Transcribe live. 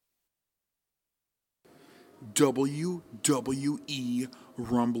WWE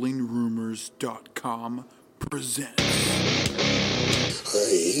RumblingRumors.com presents. I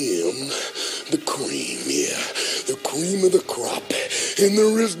am the cream, the cream of the crop, and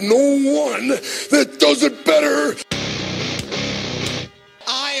there is no one that does it better.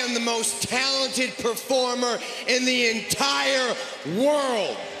 I am the most talented performer in the entire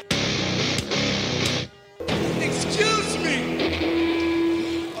world. Excuse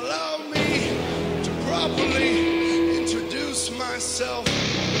me. Allow me to properly introduce myself.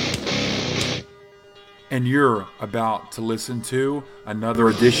 And you're about to listen to another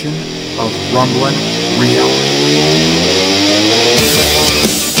edition of Rumbling Reality.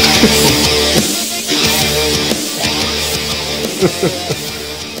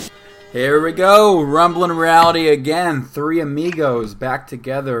 Here we go, Rumbling Reality again. Three amigos back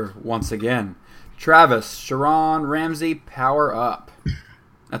together once again. Travis, Sharon, Ramsey, power up.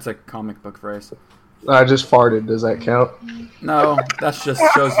 That's a comic book phrase. I just farted. Does that count? No, that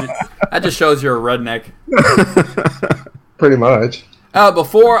just shows you're a redneck. Pretty much.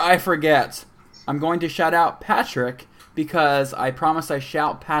 Before I forget, I'm going to shout out Patrick because I promise I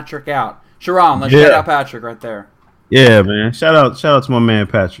shout Patrick out. Sharon, let's shout out Patrick right there. Yeah, man. Shout out to my man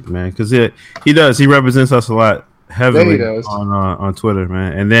Patrick, man, because he represents us a lot heavily on Twitter,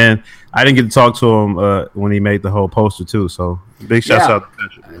 man. And then I didn't get to talk to him when he made the whole poster too. So big shout out to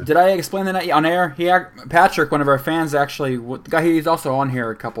Patrick. Man. Did I explain that on air? Patrick, one of our fans, actually, the guy he's also on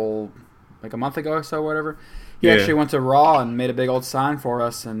here a month ago or so, whatever. He actually went to Raw and made a big old sign for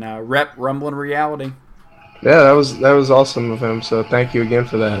us and rep Rumbling Reality. Yeah, that was awesome of him. So thank you again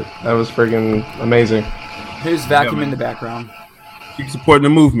for that. That was friggin' amazing. Who's vacuuming in the background? Keep supporting the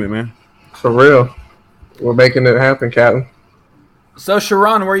movement, man. For real. We're making it happen, Captain. So,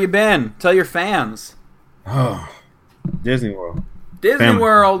 Sharon, where you been? Tell your fans. Oh, Disney World.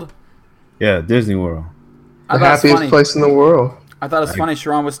 World. Yeah, Disney World. The happiest place in the world. I thought it was funny.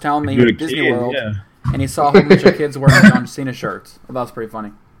 Sharon was telling me he was at Disney World, and he saw a whole bunch of kids wearing John Cena shirts. I thought that was pretty funny.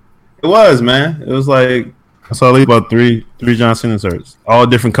 It was, man. It was like I saw at least about three John Cena shirts, all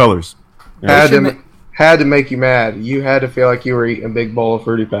different colors. Had to make you mad. You had to feel like you were eating a big bowl of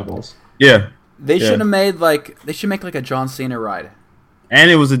Fruity Pebbles. Yeah. They should make like a John Cena ride.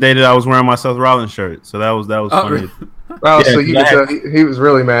 And it was the day that I was wearing my Seth Rollins shirt, so that was funny. Oh, so he was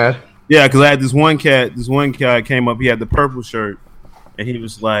really mad. Yeah, because I had this one cat came up, he had the purple shirt, and he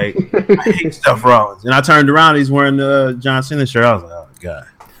was like, I hate Seth Rollins. And I turned around, he's wearing the John Cena shirt. I was like, oh, God.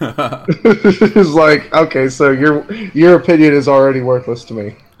 It's like, okay, so your opinion is already worthless to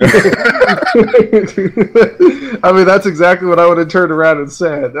me. I mean, that's exactly what I would have turned around and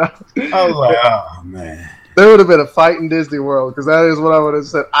said. I was like, oh, man. There would have been a fight in Disney World because that is what I would have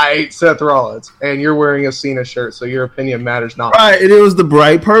said. I hate Seth Rollins, and you're wearing a Cena shirt, so your opinion matters not. Right, and it was the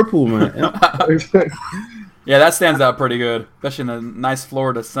bright purple, man. Yeah, that stands out pretty good, especially in the nice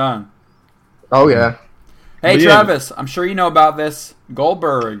Florida sun. Oh, yeah. Hey, Travis, I'm sure you know about this.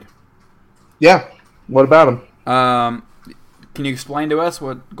 Goldberg. Yeah. What about him? Can you explain to us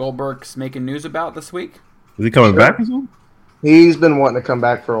what Goldberg's making news about this week? Is he coming back or something? He's been wanting to come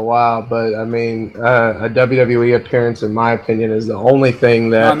back for a while, but, I mean, a WWE appearance, in my opinion, is the only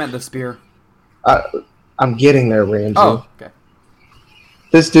thing that... No, I meant the spear. I'm getting there, Ramsey. Oh, okay.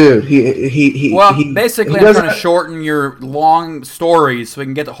 This dude, basically, I'm trying to shorten your long stories so we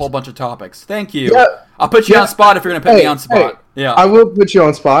can get to a whole bunch of topics. Thank you. Yeah, I'll put you on spot if you're going to put me on spot. Yeah, I will put you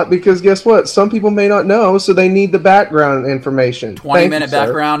on spot because guess what? Some people may not know, so they need the background information. 20-minute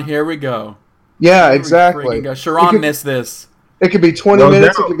background. Here we go. Yeah, exactly. Sharon missed this. It could be 20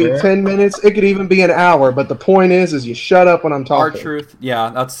 minutes. It could be 10 minutes. It could even be an hour. But the point is you shut up when I'm talking. R-Truth.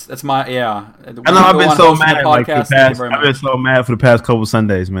 Yeah, that's my I know I've been so mad. I've been so mad for the past couple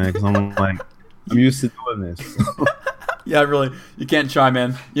Sundays, man, because I'm like, I'm used to doing this. Yeah, really. You can't chime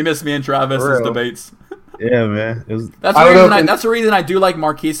in. You miss me and Travis's debates. Yeah, man. That's the reason I do like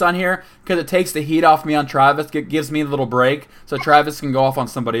Marquise on here, because it takes the heat off me on Travis. It gives me a little break, so Travis can go off on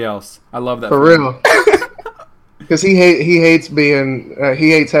somebody else. I love that. For real. Because he hates having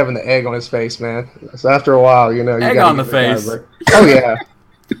the egg on his face, man. So after a while, you egg on the face. Oh yeah.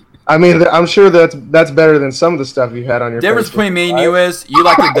 I mean, I'm sure that's better than some of the stuff you've had on your face. The difference between me and you is you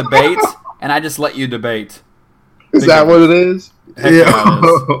like to debate, and I just let you debate. Is that what it is?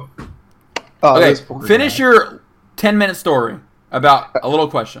 Yeah. Okay, finish your 10-minute story about a little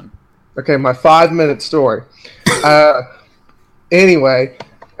question. Okay, my 5-minute story. Anyway.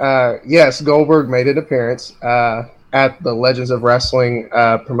 Yes, Goldberg made an appearance at the Legends of Wrestling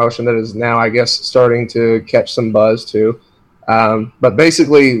promotion that is now, I guess, starting to catch some buzz too. But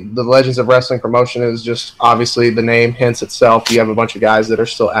basically, the Legends of Wrestling promotion is just obviously the name hints itself. You have a bunch of guys that are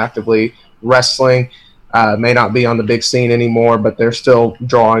still actively wrestling. May not be on the big scene anymore, but they're still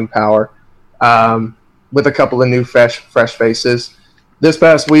drawing power with a couple of new fresh faces. This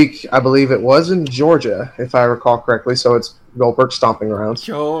past week, I believe it was in Georgia, if I recall correctly, so it's Goldberg stomping grounds.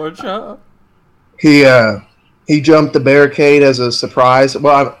 Georgia. He jumped the barricade as a surprise.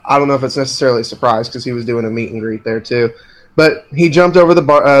 Well, I don't know if it's necessarily a surprise because he was doing a meet and greet there too. But he jumped over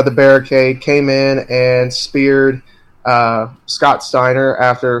the barricade, came in, and speared Scott Steiner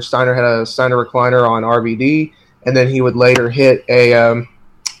after Steiner had a Steiner recliner on RVD, and then he would later hit a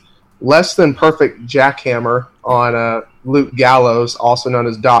less than perfect jackhammer on Luke Gallows, also known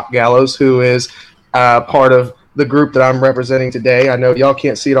as Doc Gallows, who is part of the group that I'm representing today. I know y'all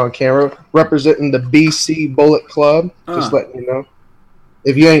can't see it on camera. Representing the BC Bullet Club. Just letting you know.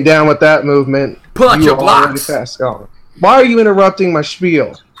 If you ain't down with that movement, pull out your blocks. Fast gone. Why are you interrupting my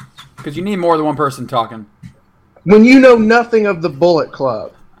spiel? Because you need more than one person talking. When you know nothing of the Bullet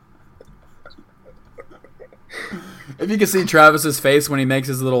Club. If you can see Travis's face when he makes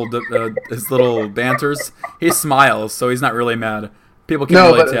his little banters, he smiles, so he's not really mad. People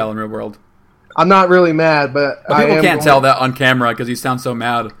can't really tell in real world. I'm not really mad, but people can't tell that on camera because you sound so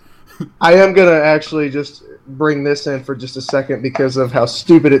mad. I am going to actually just bring this in for just a second because of how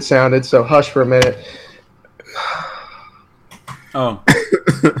stupid it sounded, so hush for a minute. Oh.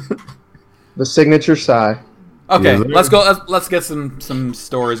 The signature sigh. Okay, let's go. Let's get some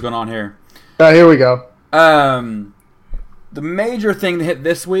stories going on here. Here we go. The major thing that hit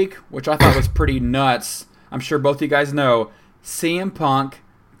this week, which I thought was pretty nuts, I'm sure both of you guys know, CM Punk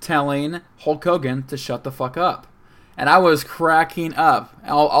telling Hulk Hogan to shut the fuck up. And I was cracking up.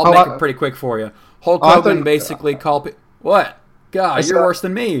 I'll make it pretty quick for you. Hulk Hogan basically called... What? God, you're worse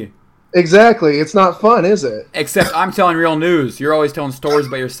than me. Exactly. It's not fun, is it? Except I'm telling real news. You're always telling stories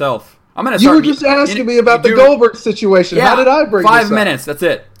about yourself. You were just asking me about the Goldberg situation. Yeah, how did I bring 5 minutes. That's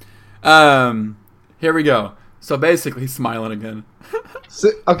it. Here we go. So basically, he's smiling again.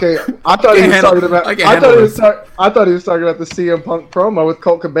 Okay, I thought he was talking about. I thought he was talking about the CM Punk promo with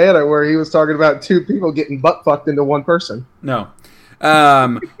Colt Cabana, where he was talking about two people getting butt fucked into one person. No,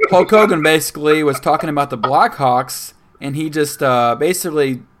 Hulk Hogan basically was talking about the Blackhawks, and he just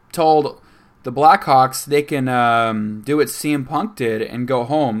basically told the Blackhawks they can do what CM Punk did and go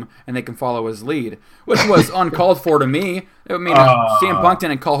home, and they can follow his lead, which was uncalled for to me. I mean, CM Punk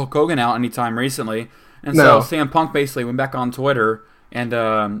didn't call Hulk Hogan out anytime recently. And so CM Punk basically went back on Twitter and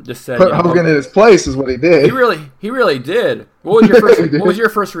just said, "Put Hogan in his place," is what he did. He really did. What was your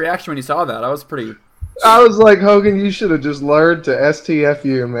first reaction when you saw that? I was like, Hogan, you should have just learned to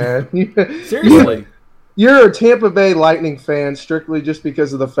STFU, man. Seriously. You're a Tampa Bay Lightning fan strictly just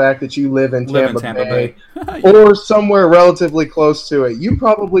because of the fact that you live in Tampa Bay. Or somewhere relatively close to it. You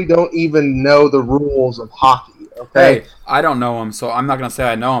probably don't even know the rules of hockey. Okay, hey, I don't know him, so I'm not gonna say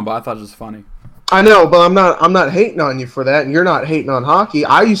I know him, but I thought it was funny. I know, but I'm not hating on you for that, and you're not hating on hockey.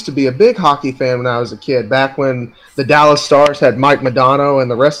 I used to be a big hockey fan when I was a kid, back when the Dallas Stars had Mike Modano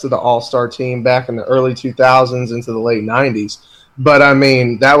and the rest of the All-Star team back in the early 2000s into the late 90s. But, I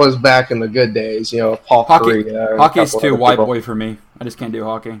mean, that was back in the good days, Paul Kariya. Hockey's too white boy for me. I just can't do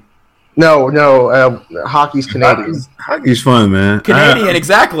hockey. No, hockey's Canadian. Hockey's fun, man. Canadian,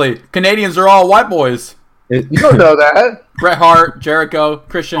 exactly. Canadians are all white boys. You don't know that. Bret Hart, Jericho,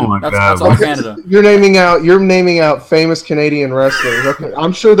 Christian. Oh that's all Canada. You're naming out famous Canadian wrestlers. Okay,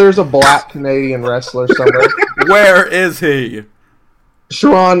 I'm sure there's a black Canadian wrestler somewhere. Where is he?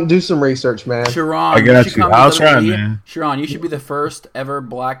 Sharon, do some research, man. Sharon, I got you. I'll try, man. Sharon, you should be the first ever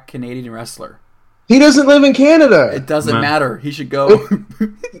black Canadian wrestler. He doesn't live in Canada. It doesn't matter. He should go.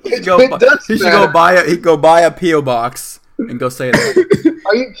 He should go buy a PO box and go say that.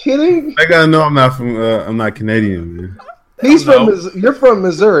 Are you kidding? I gotta know I'm not Canadian, man. You're from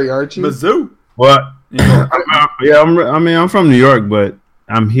Missouri, aren't you? Mizzou. What? Yeah, I'm from New York, but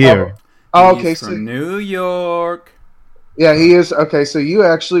I'm here. Oh, okay. He's from New York. Yeah, he is. Okay, so you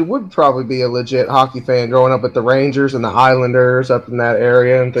actually would probably be a legit hockey fan growing up with the Rangers and the Islanders up in that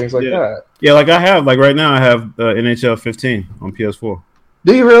area and things like that. Yeah, like right now I have NHL 15 on PS4.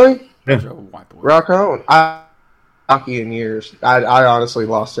 Do you really? Yeah. Rock on. Hockey in years. I honestly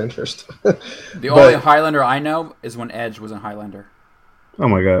lost interest. The only Highlander I know is when Edge was in Highlander. Oh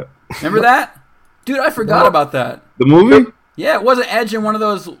my god! Remember that, dude? I forgot about that. The movie? Yeah, it wasn't Edge in one of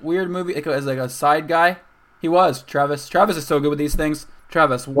those weird movies as like a side guy. He was Travis. Travis is so good with these things.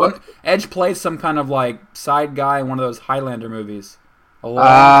 Travis, what? Edge played some kind of like side guy in one of those Highlander movies, or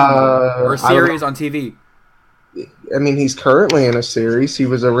a series on TV. I mean, he's currently in a series. He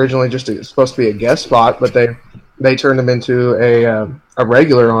was originally just supposed to be a guest spot, but they turned him into a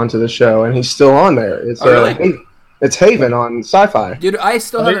regular onto the show, and he's still on there. It's really? It's Haven on Sci-Fi. Dude, I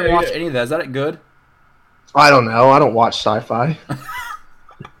still haven't watched any of that. Is that good? I don't know. I don't watch sci-fi.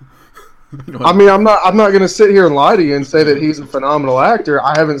 I mean, I'm not going to sit here and lie to you and say that he's a phenomenal actor.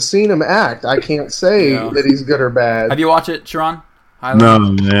 I haven't seen him act. I can't say that he's good or bad. Have you watched it, Sharon? No,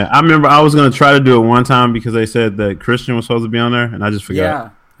 man. I remember I was going to try to do it one time because they said that Christian was supposed to be on there, and I just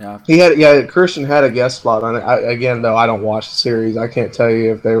forgot. Yeah. Christian had a guest spot on it. Again, though, I don't watch the series. I can't tell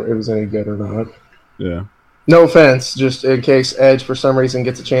you if it was any good or not. Yeah. No offense, just in case Edge for some reason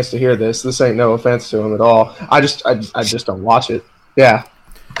gets a chance to hear this. This ain't no offense to him at all. I just don't watch it. Yeah.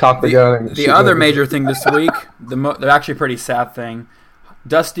 Cock the gun. The other major thing this week, they're actually a pretty sad thing.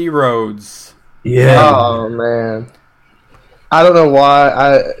 Dusty Rhodes. Yeah. Oh man. I don't know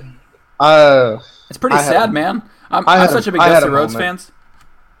why. It's pretty sad, man. I'm such a big Dusty Rhodes fan.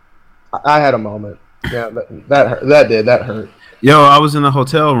 I had a moment. Yeah, that hurt. Yo, I was in the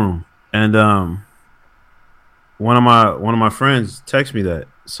hotel room and one of my friends texted me that.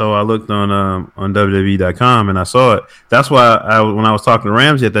 So I looked on WWE.com and I saw it. That's why when I was talking to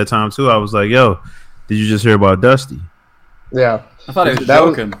Ramsey at that time too, I was like, "Yo, did you just hear about Dusty?" Yeah, I thought he was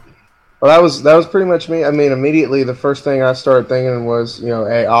joking. That was pretty much me. I mean, immediately the first thing I started thinking was,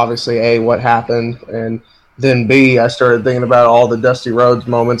 obviously what happened, and then B, I started thinking about all the Dusty Rhodes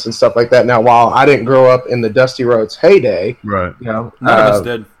moments and stuff like that. Now, while I didn't grow up in the Dusty Rhodes heyday, right? None of us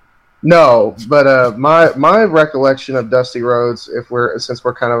did. No, but my recollection of Dusty Rhodes, since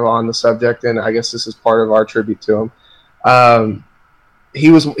we're kind of on the subject, and I guess this is part of our tribute to him, he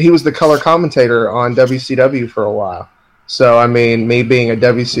was the color commentator on WCW for a while. So I mean, me being a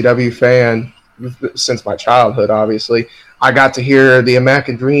WCW fan since my childhood, obviously, I got to hear the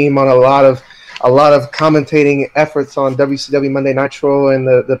American Dream on a lot of commentating efforts on WCW Monday Nitro and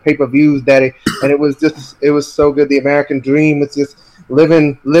the pay-per-views, Daddy, and it was so good. The American Dream was just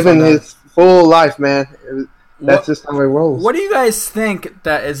living his full life, man. That's just how he rolls. What do you guys think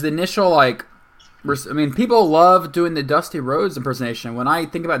that is the initial, people love doing the Dusty Rhodes impersonation. When I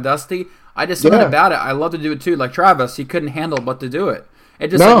think about Dusty, I just something about it. I love to do it too. Like Travis, he couldn't handle but to do it.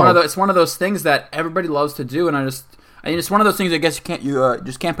 It's one of those things that everybody loves to do, and it's one of those things I guess you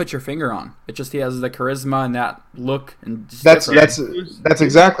just can't put your finger on. It just he has the charisma and that look, and that's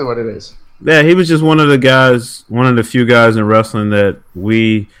exactly what it is. Yeah, he was just one of the few guys in wrestling that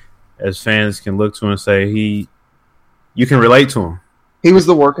we as fans can look to and say you can relate to him. He was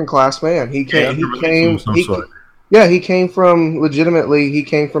the working class man. He came from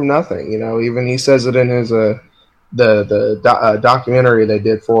nothing. Even he says it in his the documentary they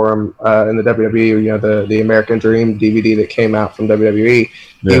did for him in the WWE. The American Dream DVD that came out from WWE.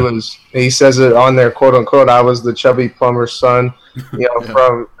 Yeah. He says it on there, quote unquote. I was the chubby plumber's son.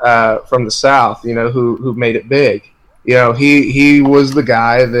 From the South, who made it big. He was the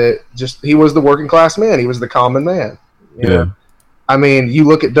guy he was the working class man. He was the common man. I mean, you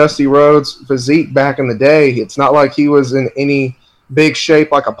look at Dusty Rhodes' physique back in the day, it's not like he was in any big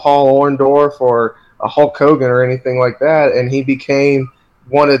shape like a Paul Orndorff or a Hulk Hogan or anything like that, and he became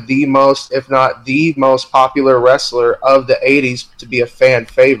one of the most, if not the most popular wrestler of the 80s to be a fan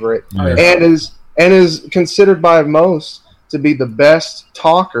favorite, and is considered by most to be the best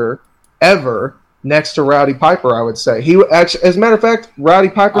talker ever next to Rowdy Piper, I would say. He actually, as a matter of fact, Rowdy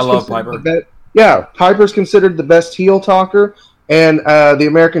Piper's Piper's considered the best heel talker, and the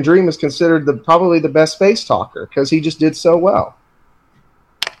American Dream is considered probably the best face talker because he just did so well.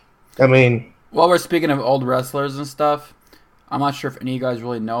 I mean, while we're speaking of old wrestlers and stuff, I'm not sure if any of you guys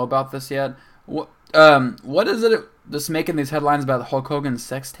really know about this yet. What is it that's making these headlines about the Hulk Hogan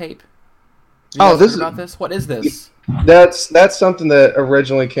sex tape? What is this? That's something that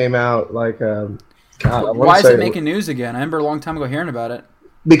originally came out why is it making news again? I remember a long time ago hearing about it.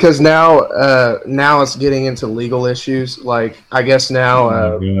 Because now it's getting into legal issues. Like, I guess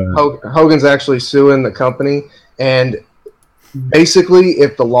now Hogan's actually suing the company, and basically,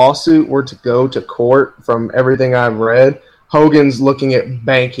 if the lawsuit were to go to court, from everything I've read, Hogan's looking at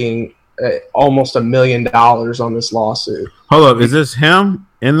banking almost $1 million on this lawsuit. Hold up, is this him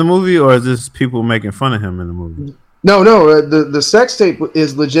in the movie, or is this people making fun of him in the movie? No. The sex tape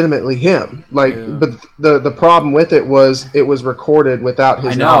is legitimately him. But the problem with it was recorded without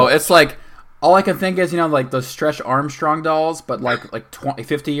his. I know knowledge. It's like all I can think is like those Stretch Armstrong dolls, but like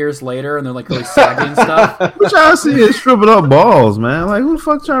 50 years later, and they're like really saggy and stuff. What y'all see is stripping up balls, man. Like who the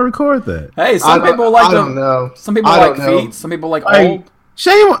fuck trying to record that? Hey, some people like them. Some people like feet. Some people like old.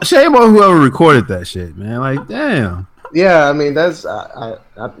 Shame on whoever recorded that shit, man. Like damn. Yeah, I mean that's I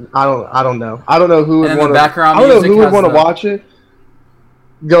don't know. I don't know who would want to. I don't know who would want to watch it.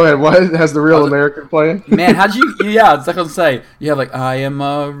 Go ahead. What has the Real American playing? Man, how'd you? Yeah, it's like I'm saying. You have like I am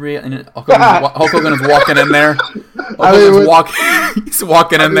a real. And Hulk Hogan is walking in there. He's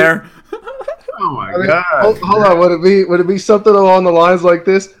walking in there. Oh my god! Hold on, would it be something along the lines like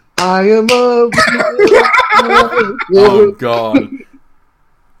this? I am a. Oh god!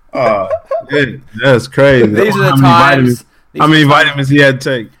 That's crazy. These are the times. How many vitamins he had to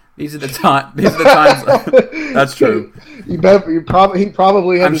take? These are the times. That's true. He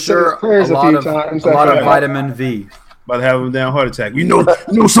probably had to say his prayers a few times. A lot of vitamin V. About to have a damn heart attack. You know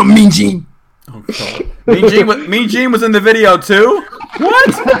something, Mean Gene? Oh god. Mean Gene was in the video too?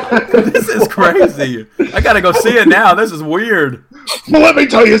 What? This is crazy. I gotta go see it now. This is weird. Well, let me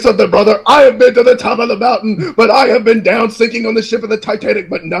tell you something, brother. I have been to the top of the mountain, but I have been down sinking on the ship of the Titanic,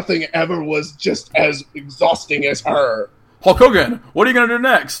 but nothing ever was just as exhausting as her. Hulk Hogan, what are you gonna do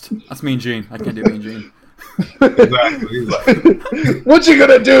next? That's Mean Gene. I can't do Mean Gene. Exactly. What you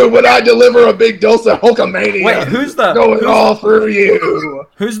gonna do when I deliver a big dose of Hulkamania? Wait, who's all through you?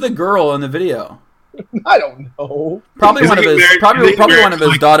 Who's the girl in the video? I don't know. Probably one of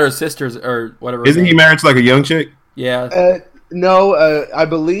his daughter's sisters or whatever. Isn't he married to like a young chick? Yeah. No, I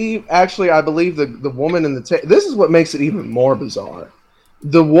believe the woman in the tape. This is what makes it even more bizarre.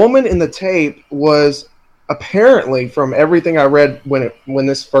 The woman in the tape was apparently, from everything I read when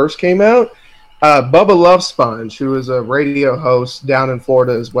this first came out, Bubba Love Sponge, who is a radio host down in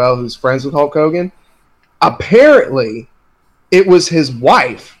Florida as well, who's friends with Hulk Hogan. Apparently, it was his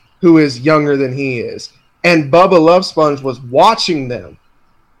wife who is younger than he is, and Bubba Love Sponge was watching them,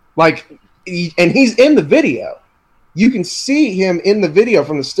 and he's in the video. You can see him in the video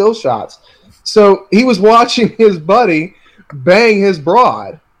from the still shots. So he was watching his buddy bang his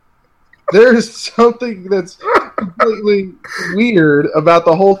broad. There's something that's completely weird about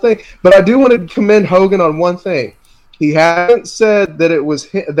the whole thing. But I do want to commend Hogan on one thing. He hasn't said that it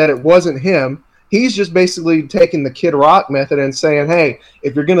wasn't him. He's just basically taking the Kid Rock method and saying, hey,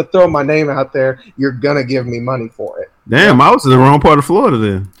 if you're going to throw my name out there, you're going to give me money for it. Damn, I was in the wrong part of Florida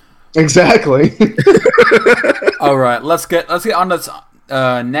then. Exactly. All right, let's get on to this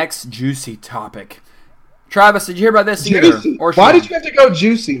next juicy topic. Travis, did you hear about this either? Or why did you have to go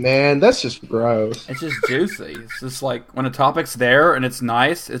juicy, man? That's just gross. It's just juicy. It's just like when a topic's there and it's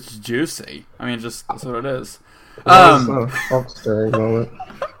nice, it's juicy. I mean, that's what it is. Moment.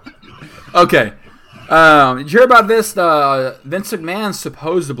 Okay. Did you hear about this? Vince McMahon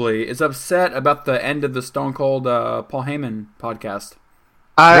supposedly is upset about the end of the Stone Cold Paul Heyman podcast.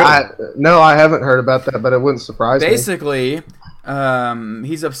 No, I haven't heard about that, but it wouldn't surprise me. Basically,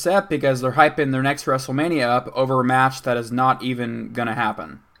 he's upset because they're hyping their next WrestleMania up over a match that is not even going to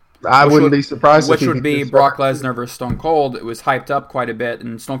happen. I wouldn't be surprised. Which would be Brock Lesnar versus Stone Cold. It was hyped up quite a bit,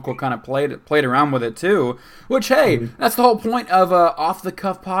 and Stone Cold kind of played around with it too. Which, hey, that's the whole point of a off the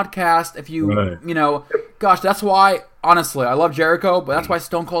cuff podcast. If you, gosh, that's why. Honestly, I love Jericho, but that's why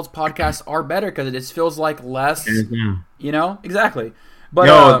Stone Cold's podcasts are better because it just feels like less. Exactly.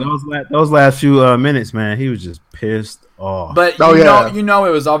 But those last few minutes, man, he was just pissed off. But you know, it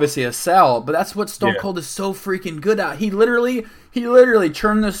was obviously a sell. But that's what Stone Cold is so freaking good at. He literally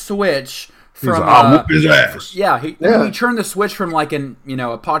turned the switch from whoop his ass. He turned the switch from like a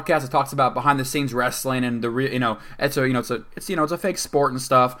podcast that talks about behind the scenes wrestling and it's a fake sport and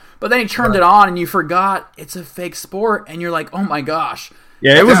stuff. But then he turned it on and you forgot it's a fake sport and you're like, oh my gosh.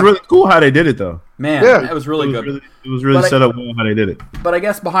 Yeah, it was really cool how they did it though. Man, it was really good. It was really set up well how they did it. But I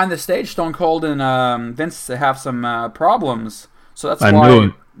guess behind the stage, Stone Cold and Vince have some problems. So that's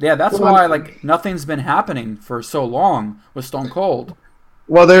why. Yeah, that's why like nothing's been happening for so long with Stone Cold.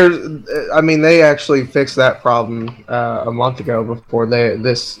 Well, they actually fixed that problem a month ago before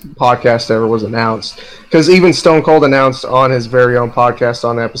this podcast ever was announced. Because even Stone Cold announced on his very own podcast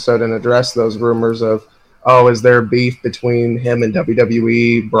on the episode and addressed those rumors of, is there beef between him and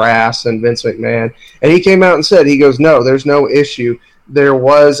WWE, Brass, and Vince McMahon? And he came out and said, he goes, no, there's no issue. There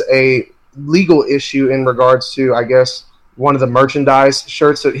was a legal issue in regards to, I guess, one of the merchandise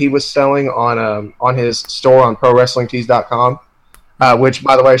shirts that he was selling on his store on ProWrestlingTees.com, which,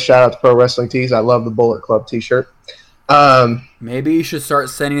 by the way, shout out to Pro Wrestling Tees. I love the Bullet Club t-shirt. Maybe you should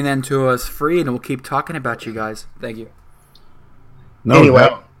start sending them to us free, and we'll keep talking about you guys. Thank you. Anyway.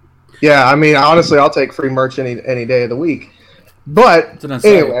 Yeah, I mean, honestly, I'll take free merch any day of the week. But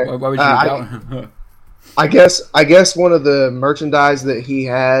anyway, why would you I guess one of the merchandise that he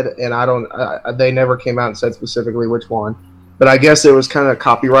had, and they never came out and said specifically which one, but I guess it was kind of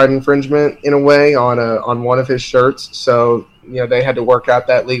copyright infringement in a way on one of his shirts. So they had to work out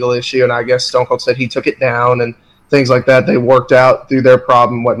that legal issue, and I guess Stone Cold said he took it down and things like that. They worked out through their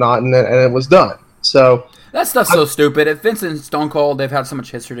problem and whatnot, and it was done. So. That stuff's so stupid. If Vince and Stone Cold, they've had so much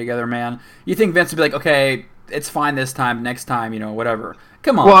history together, man. You think Vince would be like, okay, it's fine this time, next time, whatever.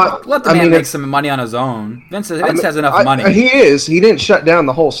 Come on, let the man make some money on his own. Vince has enough money. He didn't shut down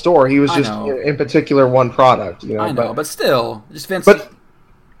the whole store. He was just in particular one product. I know, but still, just Vince. But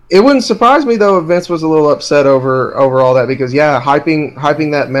it wouldn't surprise me though if Vince was a little upset over all that, because hyping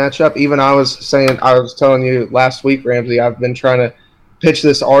that matchup. Even I was telling you last week, Ramsey, I've been trying to pitch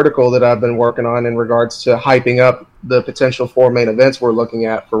this article that I've been working on in regards to hyping up the potential 4 main events we're looking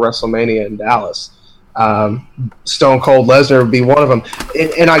at for WrestleMania in Dallas. Stone Cold Lesnar would be one of them,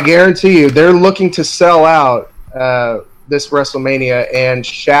 and I guarantee you they're looking to sell out this WrestleMania and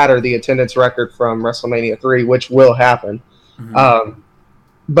shatter the attendance record from WrestleMania 3, which will happen. Mm-hmm.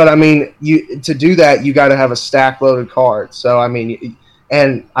 But I mean, to do that, you got to have a stack loaded card. So I mean,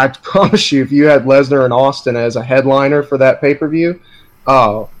 and I promise you, if you had Lesnar and Austin as a headliner for that pay-per-view,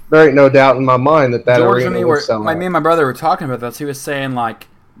 there ain't no doubt in my mind that George arena would sell out. Me and my brother were talking about this. He was saying, like,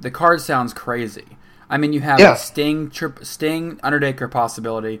 the card sounds crazy. I mean, you have a Sting Undertaker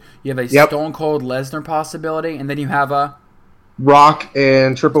possibility. You have a Stone Cold Lesnar possibility, and then you have a Rock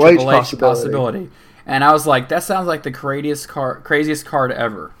and Triple H possibility. And I was like, that sounds like the craziest card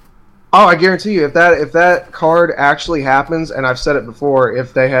ever. Oh, I guarantee you, if that card actually happens, and I've said it before,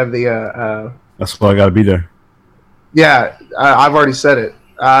 if they have the that's why I got to be there. Yeah, I've already said it.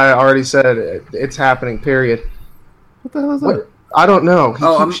 I already said it. It's happening, period. What the hell is that? I don't know.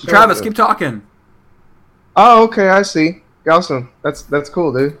 Travis, keep talking. Oh, okay, I see. Awesome. That's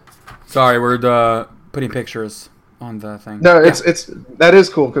cool, dude. Sorry, we're putting pictures on the thing. No, that is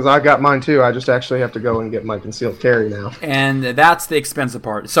cool, because I got mine too. I just actually have to go and get my concealed carry now. And that's the expensive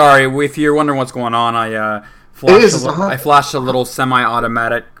part. Sorry, if you're wondering what's going on, I flashed a little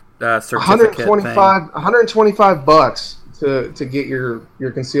semi-automatic certificate $125 to get your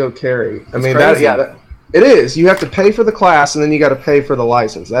concealed carry. I mean, it is. You have to pay for the class, and then you got to pay for the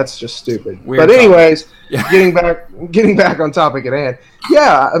license. That's just stupid. Weird. But anyways, getting back on topic at hand.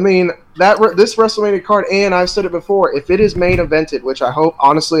 Yeah, I mean this WrestleMania card, and I've said it before. If it is main evented, which I hope,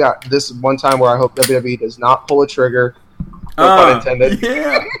 honestly, this is one time where I hope WWE does not pull a trigger. No pun intended.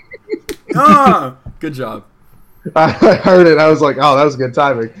 Yeah. Good job. I heard it. I was like, oh, that was good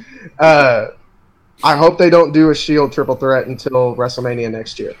timing. I hope they don't do a Shield triple threat until WrestleMania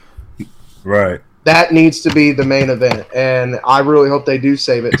next year. Right. That needs to be the main event, and I really hope they do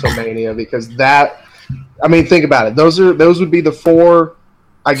save it till Mania, because that, I mean, think about it. Those would be the 4,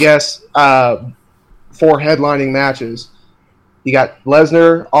 I guess, 4 headlining matches. You got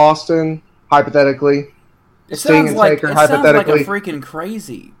Lesnar, Austin, hypothetically. Sting and Taker, hypothetically. Sounds like a freaking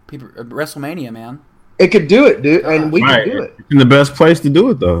crazy WrestleMania, man. It could do it, dude, and we could do it. It's in the best place to do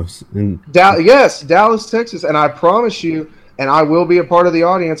it, though. Yes, Dallas, Texas, and I promise you, and I will be a part of the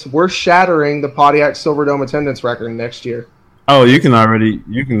audience, we're shattering the Pontiac Silverdome attendance record next year. Oh, you can already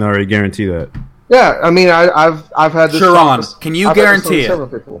guarantee that. Yeah, I mean, I've had this. Sharon, can you guarantee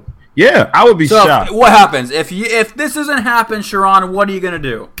it? Yeah, I would be shocked. What happens if this doesn't happen, Sharon? What are you gonna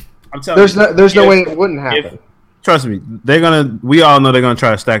do? I'm telling you, there's no way it wouldn't happen. Trust me, we all know they're gonna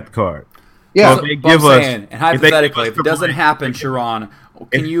try to stack the card. Yeah, so and hypothetically, if it doesn't happen, Sharon,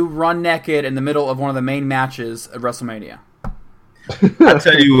 can you run naked in the middle of one of the main matches at WrestleMania? I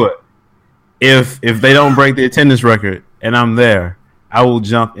tell you what, if they don't break the attendance record and I'm there, I will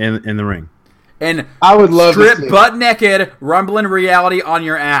jump in the ring. And I would love strip butt naked, rumbling reality on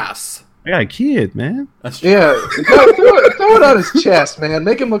your ass. I got a kid, man. That's true. Yeah, throw it on his chest, man.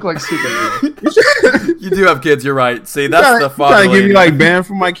 Make him look like Superman. You do have kids. You're right. See, that's the fun. Trying to get me like banned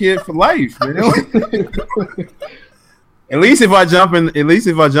from my kid for life, man. At least if I jump in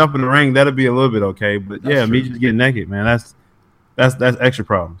the ring, that'll be a little bit okay. But that's true. Me just getting naked, man. That's extra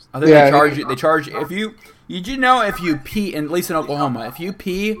problems. I think they charge if you if you pee, at least in Oklahoma, if you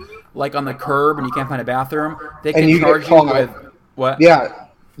pee like on the curb and you can't find a bathroom, they can charge you with what? Yeah,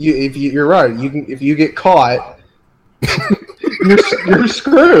 you're right. If you get caught, you're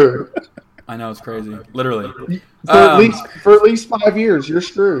screwed. I know, it's crazy. Literally. For at least 5 years, you're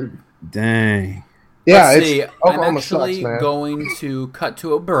screwed. Dang. Yeah, Let's see. I'm actually going to cut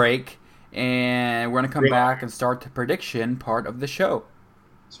to a break, and we're going to come back and start the prediction part of the show.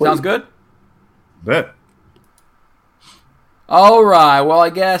 Sweet. Sounds good? Bet. All right. Well, I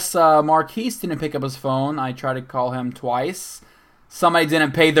guess Marquise didn't pick up his phone. I tried to call him twice. Somebody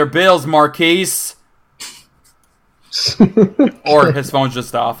didn't pay their bills, Marquise. Or his phone's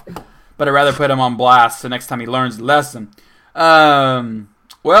just off. But I'd rather put him on blast the next time he learns the lesson.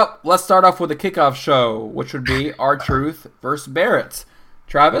 Well, let's start off with the kickoff show, which would be R-Truth versus Barrett.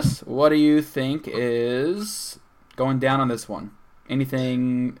 Travis, what do you think is going down on this one?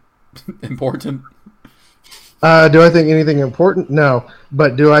 Anything important? Do I think anything important? No.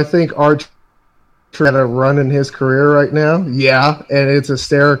 But do I think R-Truth had a run in his career right now. Yeah, and it's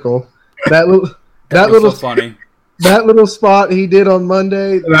hysterical. That little so funny. That little spot he did on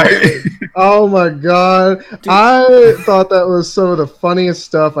Monday. Oh my god! Dude. I thought that was some of the funniest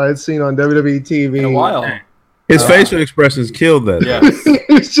stuff I had seen on WWE TV in a while. His facial expressions killed that. Yeah,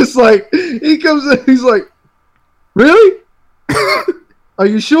 it's just like he comes in. He's like, "Really? Are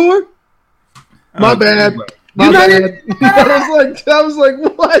you sure? My bad." My bad. I was like,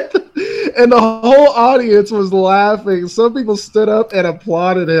 what? And the whole audience was laughing. Some people stood up and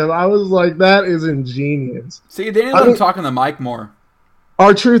applauded him. I was like, that is ingenious. See, they didn't let him talk on the mic more.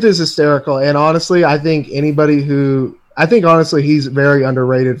 R-Truth is hysterical, and honestly, I think honestly he's very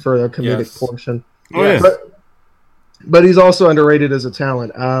underrated for the comedic portion. Oh, yeah. But he's also underrated as a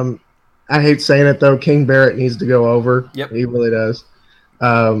talent. I hate saying it though. King Barrett needs to go over. Yep, he really does.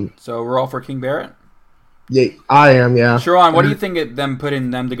 So we're all for King Barrett. Yeah, I am. Yeah. Sharon, what do you think of them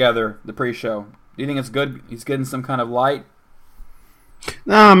putting them together, the pre-show? Do you think it's good? He's getting some kind of light.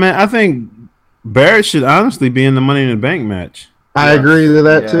 Nah, man. I think Barrett should honestly be in the Money in the Bank match. I agree with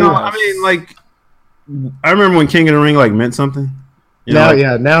that too. No, I mean, like, I remember when King of the Ring meant something. Now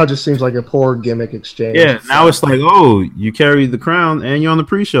it just seems like a poor gimmick exchange. Yeah, now it's like, oh, you carried the crown and you're on the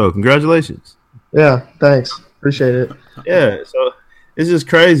pre-show. Congratulations. Yeah, thanks. Appreciate it. Yeah, so it's just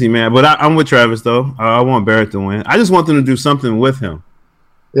crazy, man. But I'm with Travis though. I want Barrett to win. I just want them to do something with him.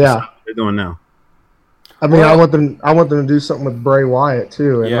 Yeah, that's what they're doing now. I mean, I want them to do something with Bray Wyatt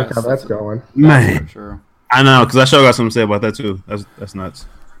too, and look how that's going. Man, sure. I know, because I sure got something to say about that too. That's nuts.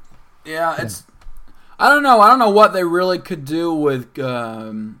 Yeah, it's. I don't know. I don't know what they really could do with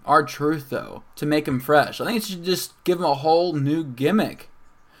R-Truth though to make him fresh. I think it should just give him a whole new gimmick.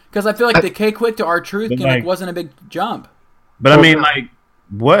 Because I feel like the K-Quick to R-Truth gimmick wasn't a big jump. But I mean, like,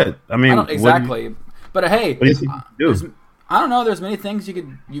 what? I mean, exactly. But hey, what do you think you do? I don't know. There's many things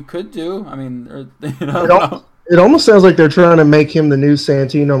you could do. I mean, it almost sounds like they're trying to make him the new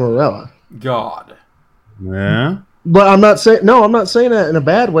Santino Marella. God. Yeah. But I'm not saying that in a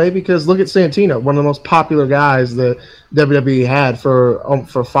bad way, because look at Santino, one of the most popular guys that WWE had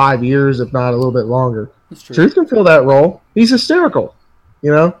for 5 years, if not a little bit longer. That's true. Truth can fill that role. He's hysterical,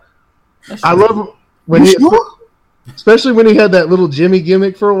 you know. I love when especially when he had that little Jimmy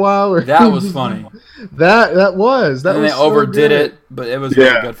gimmick for a while. That was funny. That was. And they overdid it, but it was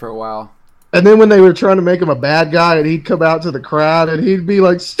really good for a while. And then when they were trying to make him a bad guy, and he'd come out to the crowd and he'd be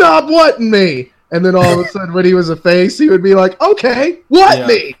like, "Stop whatting me!" And then all of a sudden, when he was a face, he would be like, "Okay, what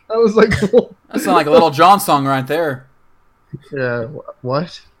me?" I was like, "That sounds like a Little John song right there." Yeah.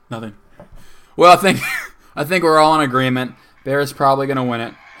 What? Nothing. Well, I think we're all in agreement. Bear's probably gonna win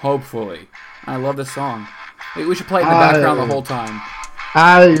it. Hopefully. I love this song. We should play it in the background the whole time.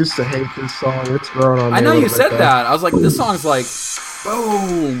 I used to hate this song. It's grown on me. I know you said that. I was like, this song's like,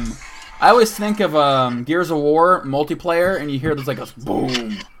 boom. I always think of Gears of War multiplayer, and you hear this like a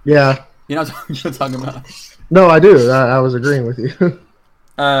boom. Yeah. You know what I'm talking about? No, I do. I was agreeing with you.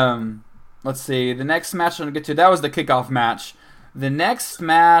 Let's see. The next match I'm going to get to, that was the kickoff match. The next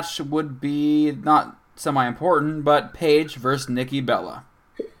match would be not semi-important, but Paige versus Nikki Bella.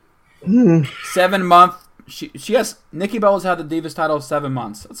 7 month. She has Nikki Bella's had the Divas title 7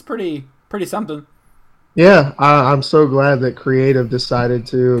 months. That's pretty something. Yeah, I'm so glad that Creative decided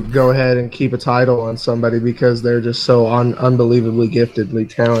to go ahead and keep a title on somebody, because they're just so unbelievably giftedly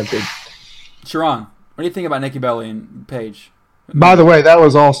talented. Sharon, what do you think about Nikki Bella and Paige? By the way, that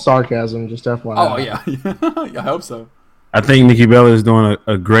was all sarcasm, just FYI. Oh, yeah. I hope so. I think Nikki Bella is doing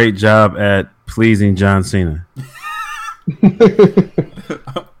a great job at pleasing John Cena.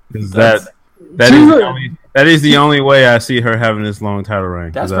 That is the only way I see her having this long title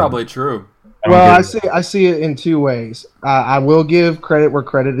reign. That's probably true. Well, I see it in two ways. I will give credit where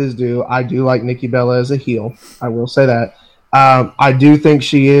credit is due. I do like Nikki Bella as a heel. I will say that. I do think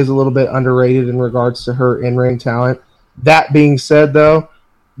she is a little bit underrated in regards to her in-ring talent. That being said, though,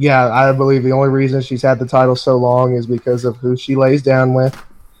 yeah, I believe the only reason she's had the title so long is because of who she lays down with.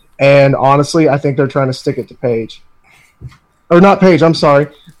 And honestly, I think they're trying to stick it to Paige. Or not Paige, I'm sorry.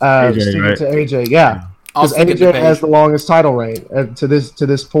 Stick it to AJ, yeah. Because AJ has the longest title reign to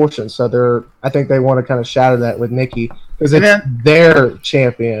this portion. So I think they want to kind of shatter that with Nikki, because it's their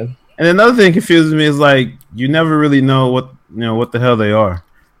champion. And another thing confuses me is, like, you never really know what the hell they are.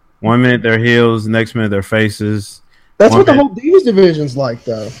 1 minute they're heels, the next minute they're faces. That's what the whole Divas division's like,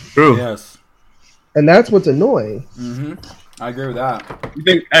 though. True. Yes. And that's what's annoying. Mm-hmm. I agree with that.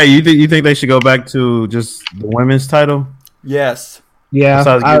 You think they should go back to just the women's title? Yes. Yeah.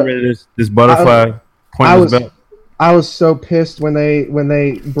 Besides getting rid of this butterfly pointless belt. I was so pissed when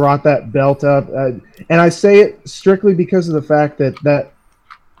they brought that belt up, and I say it strictly because of the fact that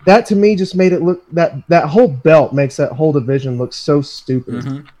that to me just made it look that whole belt makes that whole division look so stupid.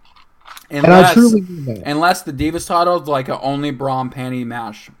 Mm-hmm. And I truly mean that. Unless the Divas title is like a only bra and panty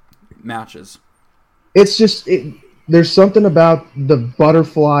matches. It's just there's something about the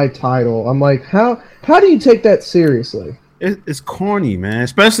butterfly title. I'm like, how do you take that seriously? It's corny, man.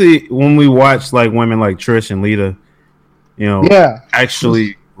 Especially when we watch like women like Trish and Lita,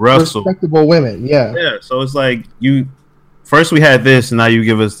 actually wrestle. Respectable women, yeah. Yeah, so it's like first we had this, and now you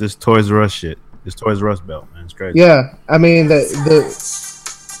give us this Toys R Us shit. This Toys R Us belt, man. It's crazy. Yeah, I mean There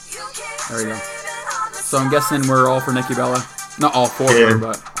we go. So I'm guessing we're all for Nikki Bella. Not all for her,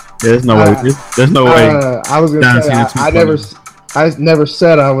 but there's no way. There's no way. I was gonna say I never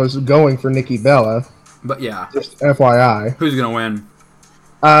said I was going for Nikki Bella. But yeah, just FYI. Who's gonna win?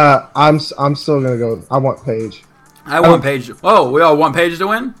 I'm still gonna go. I want Paige. I want Paige. Oh, we all want Paige to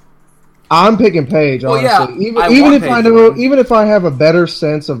win. I'm picking Paige. Honestly, yeah, even if I have a better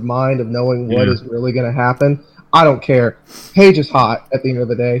sense of mind of knowing what is really gonna happen, I don't care. Paige is hot at the end of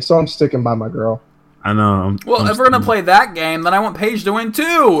the day, so I'm sticking by my girl. I know. If we're gonna play that game, then I want Paige to win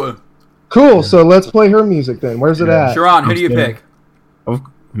too. Cool. Yeah. So let's play her music then. Where's it at? Sharon, who do you pick?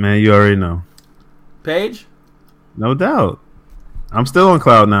 Man, you already know. Paige? No doubt. I'm still on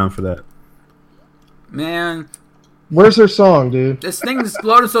cloud 9 for that. Man. Where's her song, dude? This thing is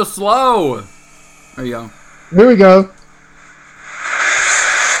loading so slow. There you go. Here we go.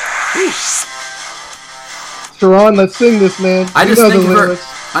 Sharon, let's sing this, man. I just think of her.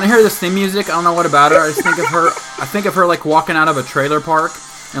 I hear this theme music. I don't know what about her. I just think of her. I think of her like walking out of a trailer park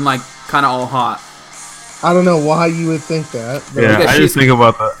and like kind of all hot. I don't know why you would think that. Yeah, I just think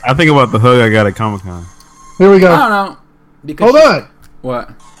about the hug I got at Comic-Con. Here we go. I don't know. Hold on. What?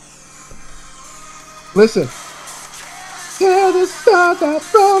 Listen. Yeah, the stars are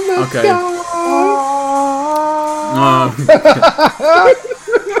from the sky.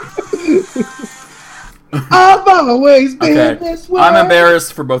 I've always been this way. I'm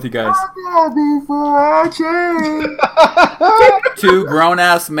embarrassed for both you guys. Two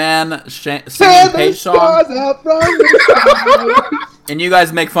grown-ass men singing Paige songs. And you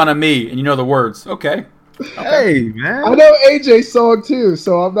guys make fun of me, and you know the words. Okay. Hey, man. I know AJ's song, too,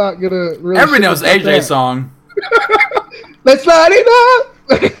 so I'm not going to really... Everybody knows AJ's song. Let's light it up!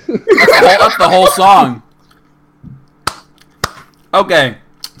 That's the whole song. Okay.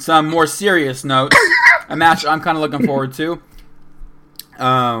 Some more serious notes. A match I'm kind of looking forward to.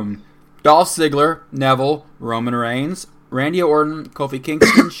 Dolph Ziggler, Neville, Roman Reigns, Randy Orton, Kofi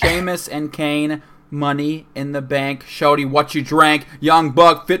Kingston, Sheamus, and Kane. Money in the Bank. Shorty, what you drank? Young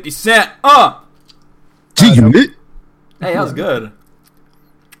Buck, 50 Cent. Hey, that was good.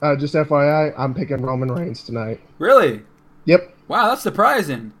 Just FYI, I'm picking Roman Reigns tonight. Really? Yep. Wow, that's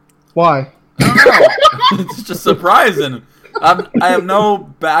surprising. Why? I don't know. It's just surprising. I have no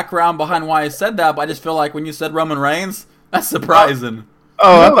background behind why I said that, but I just feel like when you said Roman Reigns, that's surprising.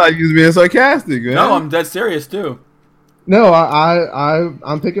 I thought you was being sarcastic, man. No, I'm dead serious too. No,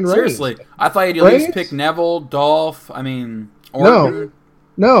 I'm picking Reigns. Seriously, I thought you'd at least pick Neville, Dolph. I mean, Orton.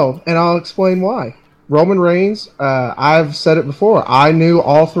 No, and I'll explain why. Roman Reigns. I've said it before. I knew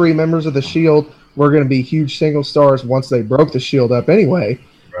all three members of the Shield were going to be huge single stars once they broke the Shield up. Anyway,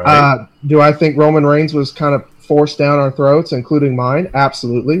 right. Do I think Roman Reigns was kind of forced down our throats, including mine?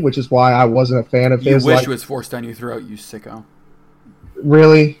 Absolutely, which is why I wasn't a fan of his. You wish it was forced down your throat, you sicko.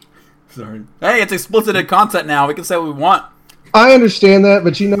 Really? Sorry. Hey, it's explicit content now. We can say what we want. I understand that,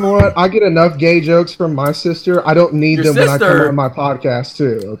 but you know what? I get enough gay jokes from my sister. I don't need them when I come on my podcast,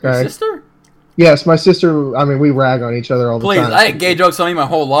 too, okay? Your sister? Yes, my sister. I mean, we rag on each other all the time. Please, I had gay jokes on me my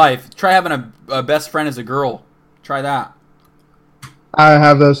whole life. Try having a best friend as a girl. Try that. I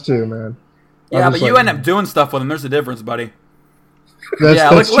have those too, man. Yeah, but you end up doing stuff with them. There's a difference, buddy. Look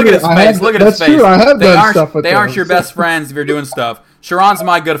at his face. Look at his face. True. I have done stuff with them. They aren't your best friends if you're doing stuff. Sharon's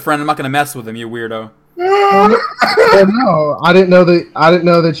my good friend. I'm not going to mess with him, you weirdo. No, I didn't know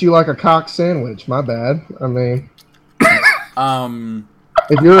that you like a cock sandwich. My bad. I mean,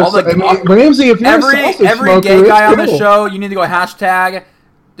 if you're Ramsey, if you're every gay guy on the show, you need to go hashtag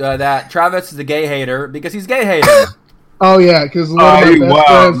that Travis is a gay hater because he's gay hater. Oh yeah, because one of my best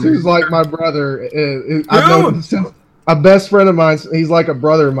friends, who's like my brother, I've known him since. A best friend of mine, he's like a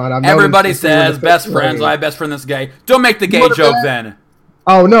brother of mine. Everybody says best friends. I have a best friend that's gay. Don't make the gay joke then.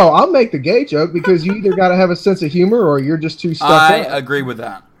 Oh no, I'll make the gay joke because you either got to have a sense of humor or you're just too stuck up. I agree with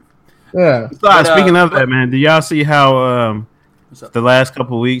that. Yeah. Speaking of that, man, do y'all see how the last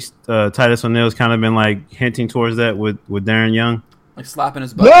couple of weeks Titus O'Neil's kind of been like hinting towards that with Darren Young, like slapping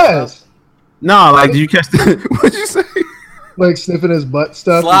his butt? Yes. No, like did you catch what'd you say? Like sniffing his butt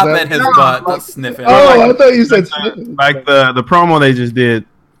stuff. Slapping his butt, not sniffing. Oh, I thought you said sniffing. Like the promo they just did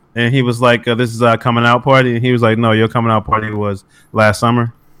and he was like, "This is our coming out party," and he was like, "No, your coming out party was last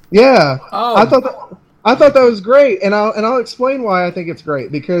summer." Yeah, I thought that was great, and I'll explain why I think it's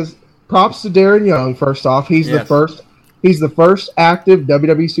great. Because props to Darren Young. First off, he's the first active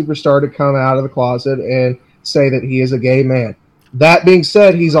WWE superstar to come out of the closet and say that he is a gay man. That being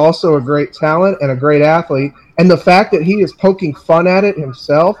said, he's also a great talent and a great athlete, and the fact that he is poking fun at it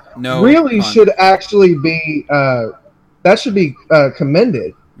himself should actually be that should be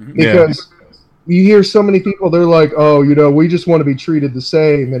commended. Because you hear so many people, they're like, oh, we just want to be treated the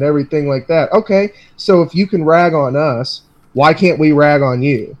same and everything like that. Okay, so if you can rag on us, why can't we rag on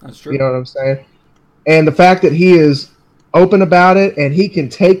you? That's true. You know what I'm saying? And the fact that he is open about it and he can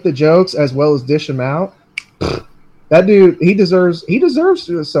take the jokes as well as dish them out, that dude, he deserves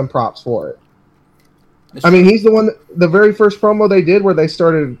some props for it. I mean, he's the one the very first promo they did where they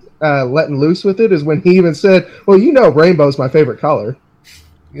started letting loose with it is when he even said, well, rainbow's my favorite color.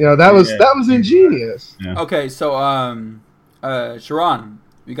 That was ingenious. Yeah. Okay, so Sharon,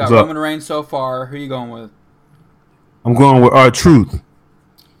 you got Roman Reigns so far. Who are you going with? I'm going with R-Truth.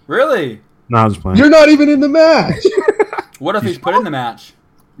 Really? No, I'm just playing. You're not even in the match. What if he's put in the match?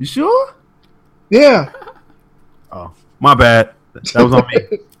 You sure? Yeah. Oh, my bad. That was on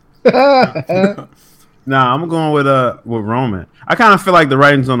me. Nah, I'm going with Roman. I kind of feel like the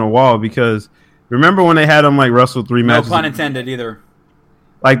writing's on the wall because remember when they had him like wrestle 3 matches? No pun intended either.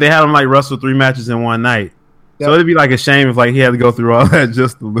 Like they had him like wrestle 3 matches in one night. Yep. So it'd be like a shame if like he had to go through all that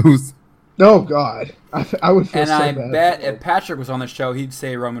just to lose. Oh God, I would feel so bad. And I bet if Patrick was on the show, he'd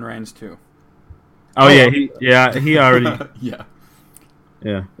say Roman Reigns too. Oh yeah, he already. Yeah.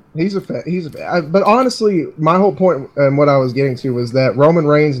 He's a fan. But honestly, my whole point and what I was getting to was that Roman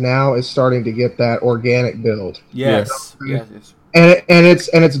Reigns now is starting to get that organic build. Yes. Yes. And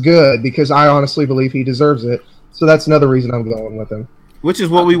it's good because I honestly believe he deserves it. So that's another reason I'm going with him. Which is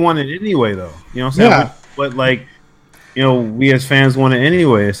what we wanted anyway, though. You know what I'm saying? Yeah. But like, we as fans want it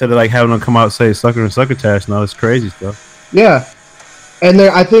anyway. Instead of like having them come out and say sucker and succotash and all this crazy stuff. Yeah. And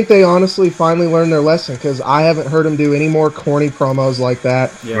I think they honestly finally learned their lesson because I haven't heard him do any more corny promos like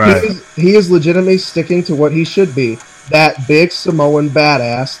that. Yeah. Right. He is legitimately sticking to what he should be. That big Samoan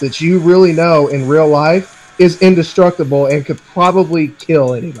badass that you really know in real life is indestructible and could probably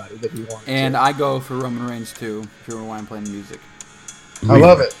kill anybody that he wants. And I go for Roman Reigns too, if you want to play music. I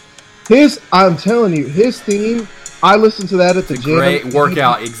love it. I'm telling you, his theme, I listened to that at the gym. Great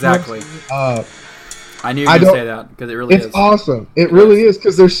workout, exactly. I knew you were going to say that because it really is. It's awesome. It really is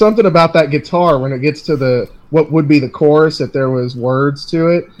because there's something about that guitar when it gets to what would be the chorus if there was words to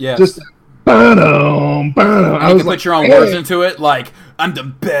it. Yeah. Just ba-dum. You can put your own words into it, like I'm the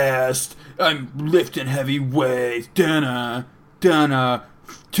best. I'm lifting heavy weights. Dunna,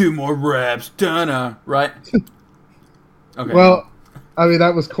 2 more reps. Dunna. Right. Okay. Well, I mean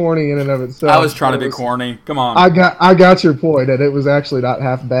that was corny in and of itself. I was trying to be corny. Come on. I got your point, and it was actually not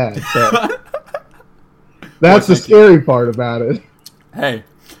half bad. So. That's the scary part about it. Hey,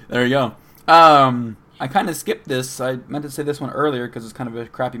 there you go. I kind of skipped this. I meant to say this one earlier because it's kind of a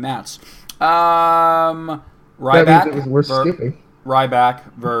crappy match. Ryback. We're skipping.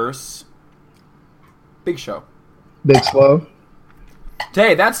 Ryback versus Big Show. Big Slow.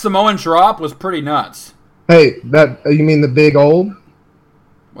 Hey, that Samoan drop was pretty nuts. Hey, you mean the big old?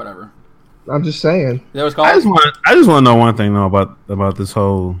 Whatever. I'm just saying. That was called. I just want to know one thing though about this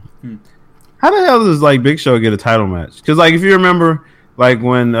whole. How the hell does like Big Show get a title match? Because like if you remember, like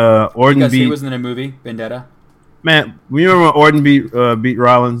when Orton he was in a movie Vendetta. Man, you remember when Orton beat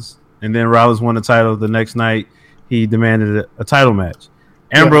Rollins, and then Rollins won the title the next night? He demanded a title match.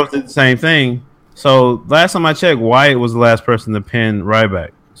 Ambrose did the same thing. So last time I checked, Wyatt was the last person to pin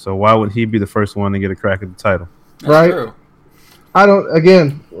Ryback. So why would he be the first one to get a crack at the title? That's right. True. I don't.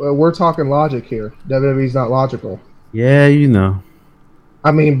 Again, we're talking logic here. WWE's not logical. Yeah, you know. I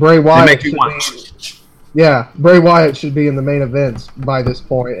mean, Bray Wyatt Bray Wyatt should be in the main events by this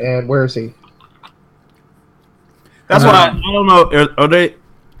point, and where is he? That's why I don't know. Are they?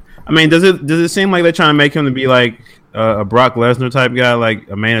 I mean, does it seem like they're trying to make him to be like a Brock Lesnar type guy, like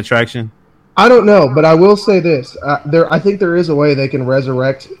a main attraction? I don't know, but I will say this: I think there is a way they can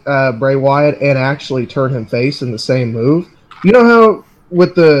resurrect Bray Wyatt and actually turn him face in the same move. You know how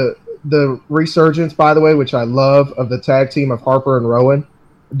with the resurgence, by the way, which I love, of the tag team of Harper and Rowan.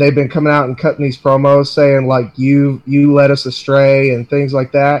 They've been coming out and cutting these promos saying, like, you led us astray and things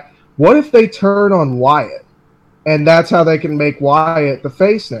like that. What if they turn on Wyatt? And that's how they can make Wyatt the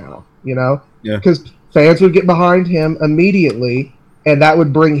face now, Yeah. Because fans would get behind him immediately, and that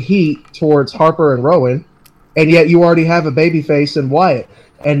would bring heat towards Harper and Rowan. And yet you already have a babyface in Wyatt.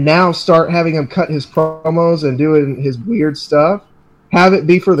 And now start having him cut his promos and doing his weird stuff. have it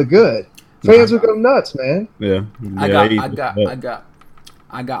be for the good. Fans would go nuts, man. Yeah.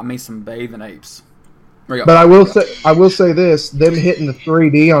 I got me some bathing apes. But I will say this: them hitting the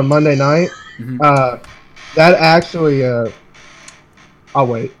 3D on Monday night, that actually. I'll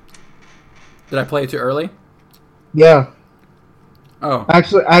wait. Did I play it too early? Yeah. Oh.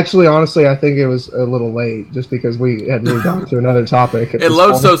 Actually, honestly, I think it was a little late, just because we had moved on to another topic. It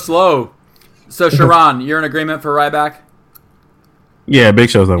loads so slow. So, Sharon, you're in agreement for Ryback? Yeah, Big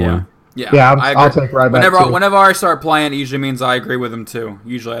Show's that one. Yeah, I'll take Ryback. Whenever I start playing, it usually means I agree with him too.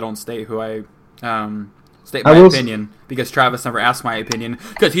 Usually, I don't state who I state my opinion because Travis never asked my opinion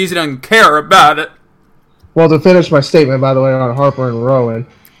because he doesn't care about it. Well, to finish my statement, by the way, on Harper and Rowan,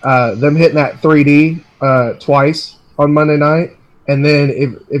 them hitting that 3D twice on Monday night, and then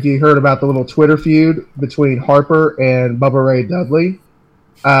if you heard about the little Twitter feud between Harper and Bubba Ray Dudley,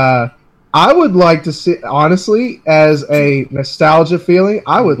 I would like to see, honestly, as a nostalgia feeling,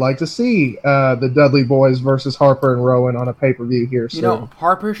 I would like to see the Dudley Boys versus Harper and Rowan on a pay-per-view here soon. You know,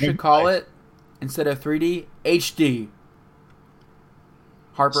 Harper should call it, instead of 3D, HD.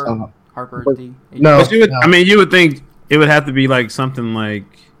 Harper D. No, I mean, you would think it would have to be like something like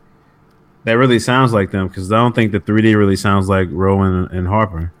that really sounds like them, because I don't think the 3D really sounds like Rowan and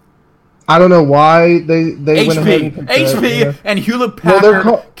Harper. I don't know why they went ahead and HP and Hewlett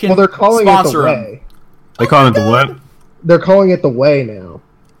Packard they're calling it the Way. They call it the what? They're calling it the Way now.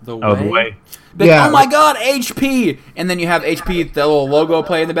 The Way? Yeah. Oh my God, HP! And then you have HP, the little logo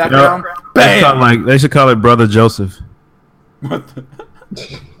play in the background. Bam! They should call it Brother Joseph. What the?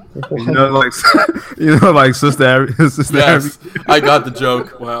 You know, like Sister Abby. Yes, I got the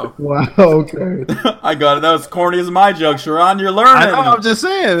joke. Wow. Wow. Okay. I got it. That was corny as my joke, Sharon. You're learning. I know. I'm just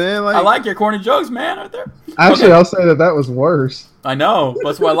saying, man. I like your corny jokes, man. Right there. Actually, okay. I'll say that was worse. I know.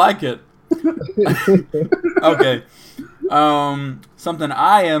 That's why I like it. Okay. Something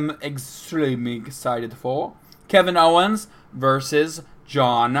I am extremely excited for: Kevin Owens versus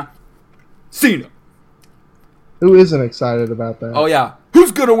John Cena. Who isn't excited about that? Oh yeah,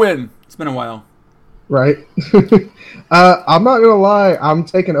 who's gonna win? It's been a while, right? I'm not gonna lie. I'm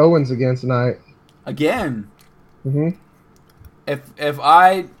taking Owens again tonight. Again. Mm-hmm. If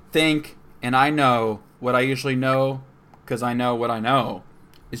I think and I know what I usually know, because I know what I know,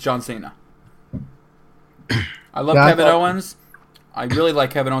 is John Cena. I love Kevin Owens. I really like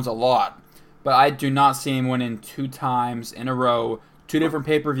Kevin Owens a lot, but I do not see him winning 2 times in a row, 2 different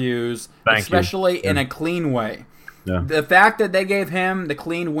pay-per-views, especially in a clean way. Yeah. The fact that they gave him the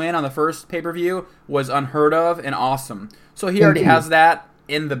clean win on the first pay-per-view was unheard of and awesome. So he already has that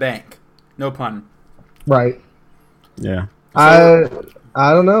in the bank. No pun. Right. Yeah. So,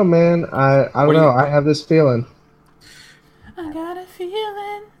 I don't know, man. I don't know. I have this feeling. I got a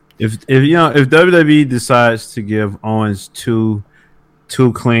feeling. If WWE decides to give Owens two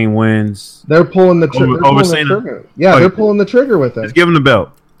clean wins, they're pulling the trigger. Yeah, they're pulling the trigger with it. Just give him the belt.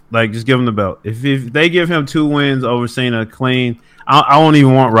 Just give him the belt. If they give him 2 wins over Cena clean, I won't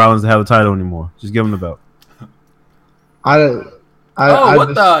even want Rollins to have the title anymore. Just give him the belt.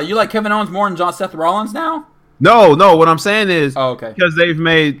 You like Kevin Owens more than Seth Rollins now? No. What I'm saying is, okay, because they've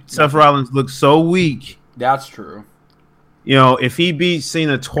made Seth Rollins look so weak. That's true. You know, if he beats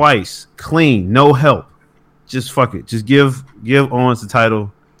Cena twice clean, no help, just fuck it. Just give Owens the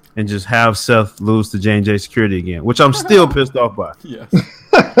title and just have Seth lose to J&J Security again, which I'm still pissed off by. Yes.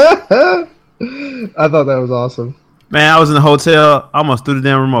 I thought that was awesome. Man, I was in the hotel. I almost threw the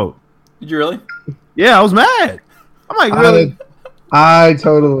damn remote. Did you really? Yeah, I was mad. I'm like, really? I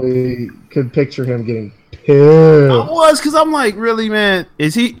totally could picture him getting pissed. I was, because I'm like, really, man?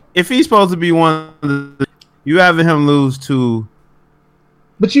 If he's supposed to be one of the... You having him lose to...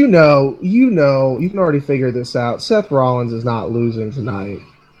 But you can already figure this out. Seth Rollins is not losing tonight.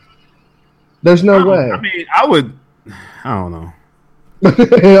 There's no way. I mean, I don't know. Look at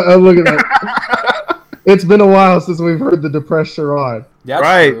that. It's been a while since we've heard the depressed Sherrod.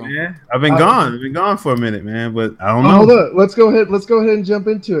 Right, man. I've been gone. I've been gone for a minute, man. But I don't know. Hold on. Let's go ahead and jump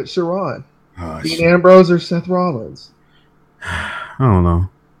into it. Sherrod. Dean Ambrose or Seth Rollins? I don't know.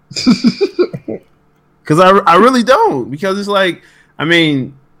 Because I really don't. Because it's like, I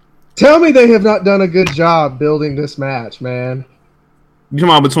mean... Tell me they have not done a good job building this match, man. You talking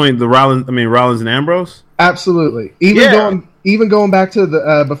about between Rollins and Ambrose? Absolutely. Even going back to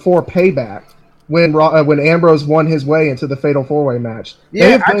the before Payback, when Ambrose won his way into the Fatal 4-Way match.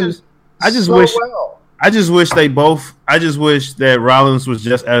 Yeah, I just wish that Rollins was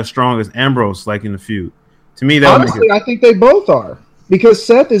just as strong as Ambrose, like in the feud. To me, I think they both are, because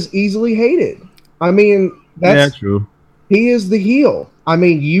Seth is easily hated. I mean, that's true. He is the heel. I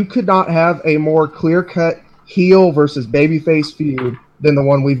mean, you could not have a more clear-cut heel versus babyface feud than the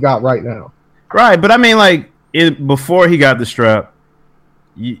one we've got right now. Right, but I mean, like before he got the strap,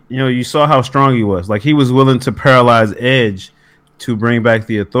 you saw how strong he was. Like he was willing to paralyze Edge to bring back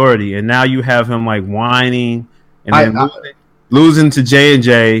the Authority, and now you have him like whining and then losing to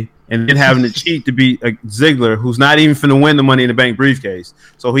J&J, and then having to cheat to beat Ziggler, who's not even finna win the Money in the Bank briefcase.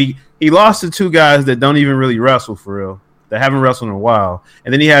 So he lost to two guys that don't even really wrestle for real, that haven't wrestled in a while,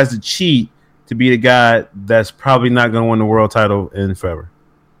 and then he has to cheat to beat a guy that's probably not going to win the world title in forever.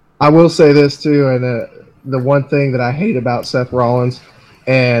 I will say this too, and the one thing that I hate about Seth Rollins,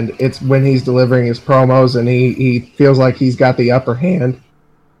 and it's when he's delivering his promos and he feels like he's got the upper hand.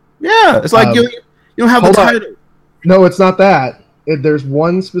 Yeah, it's like you don't have the title. No, it's not that. There's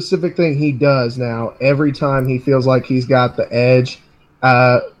one specific thing he does now. Every time he feels like he's got the edge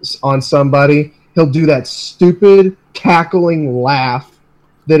on somebody, he'll do that stupid cackling laugh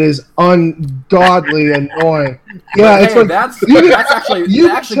that is ungodly annoying. Yeah, it's like that actually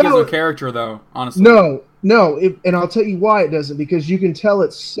gives him character, though. Honestly, and I'll tell you why it doesn't, because you can tell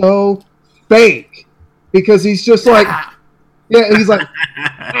it's so fake. Because he's just like, yeah, he's like,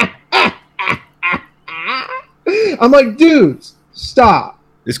 I'm like, dude, stop.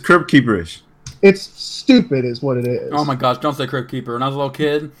 It's Crypt Keeper-ish. It's stupid, is what it is. Oh my gosh, don't say Crypt Keeper. When I was a little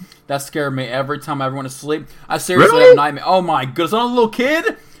kid, that scared me every time I ever went to sleep. I seriously have nightmares. Oh my goodness, I'm a little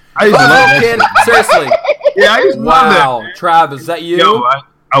kid. Seriously. Yeah, I used to love that. Wow, Travis, is that you? Yo,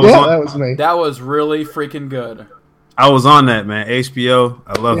 that was me. That was really freaking good. I was on that, man. HBO,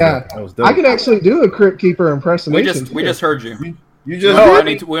 I love that. That was dope. I can actually do a Crypt Keeper impersonation. We just heard you. You just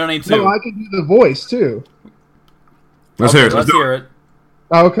we don't need to. No, I can do the voice too. Let's hear it. Let's hear it.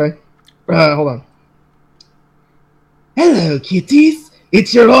 Oh, okay. Hold on. Hello, kitties.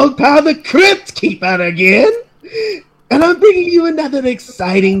 It's your old pal, the Crypt Keeper again. And I'm bringing you another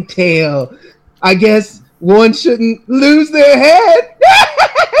exciting tale. I guess one shouldn't lose their head.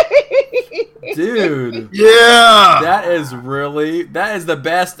 Dude. Yeah. That is the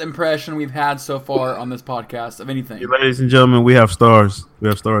best impression we've had so far on this podcast of anything. Yeah, ladies and gentlemen, we have stars. We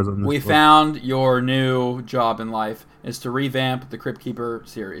have stars on this. We found your new job in life is to revamp the Crypt Keeper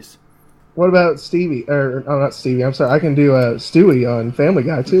series. What about Stevie? Or not Stevie. I'm sorry. I can do Stewie on Family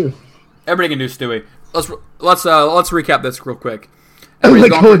Guy too. Everybody can do Stewie. Let's recap this real quick. Oh my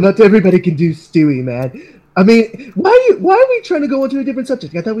god, not everybody can do Stewie, man. I mean, why are we trying to go into a different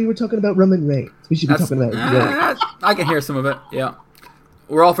subject? I thought we were talking about Roman Reigns. We should be talking about I can hear some of it. Yeah,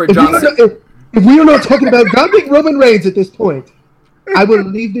 we're all for John Cena. If we are not talking about goddamn Roman Reigns at this point, I will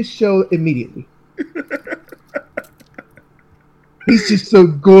leave this show immediately. He's just so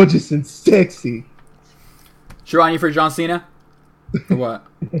gorgeous and sexy. Sharon, you for John Cena? Or what?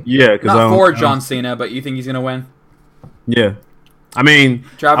 Yeah, because not for John Cena, but you think he's gonna win? Yeah, I mean,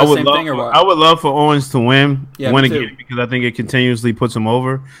 Travis, same thing or what? I would love for Owens to win again, because I think it continuously puts him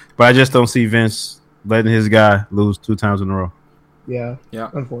over. But I just don't see Vince letting his guy lose 2 times in a row. Yeah.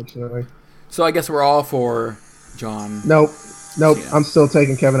 Unfortunately. So I guess we're all for John. Nope. Cena. I'm still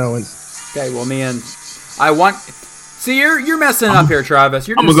taking Kevin Owens. Okay, well, me and I want. See, you're messing up here, Travis.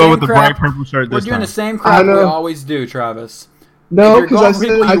 You're I'm gonna go with the bright purple shirt this time. We're doing the same crap we always do, Travis. No, because I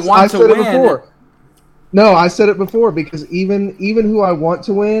said it before. No, I said it before, because even who I want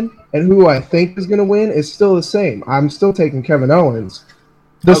to win and who I think is going to win is still the same. I'm still taking Kevin Owens.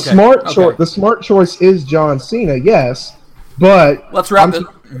 The smart choice is John Cena, yes, but let's wrap this.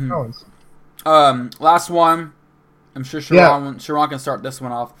 Last one. I'm sure Sharon can start this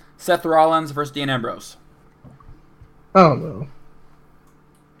one off. Seth Rollins versus Dean Ambrose. Oh no.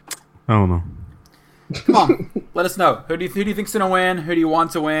 I don't know. Come on, let us know. Who do you think's gonna win? Who do you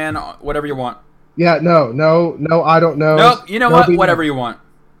want to win? Whatever you want. Yeah, no, I don't know. Nope. You know what? Whatever you want.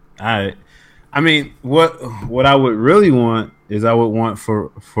 All right. I mean, what I would really want is I would want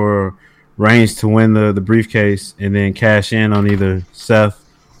for Reigns to win the briefcase and then cash in on either Seth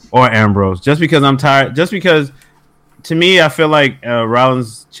or Ambrose. Just because I'm tired. Just because, to me, I feel like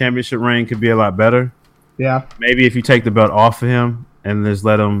Rollins' championship reign could be a lot better. Yeah. Maybe if you take the belt off of him and just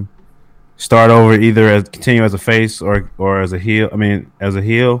let him start over, either continue as a face or as a heel. I mean, as a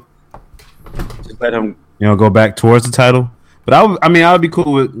heel, just let him go back towards the title. But I would be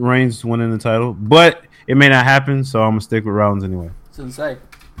cool with Reigns winning the title, but it may not happen, so I'm gonna stick with Rollins anyway. That's insane.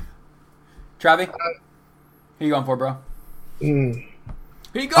 Travi, who you going for, bro? Who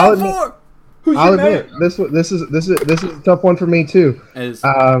you going for? I'll admit this is a tough one for me too.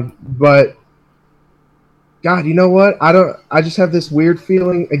 But God, you know what? I just have this weird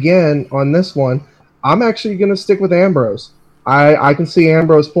feeling again on this one. I'm actually gonna stick with Ambrose. I can see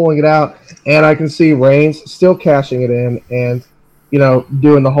Ambrose pulling it out, and I can see Reigns still cashing it in, and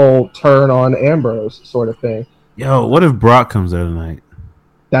doing the whole turn on Ambrose sort of thing. Yo, what if Brock comes there tonight?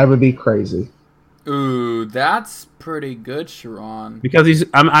 That would be crazy. Ooh, that's pretty good, Sharon. Because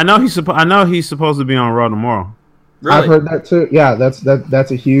I know he's supposed to be on Raw tomorrow. Really? I've heard that too. Yeah,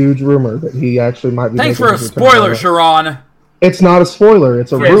 that's a huge rumor that he actually might be. Thanks for a spoiler, Sharon. It's not a spoiler.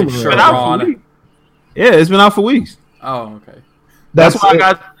 It's a rumor. Sharon. Yeah, it's been out for weeks. Oh, okay. That's why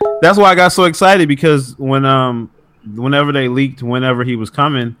I got so excited, because whenever they leaked whenever he was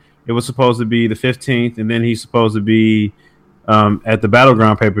coming, it was supposed to be the 15th, and then he's supposed to be at the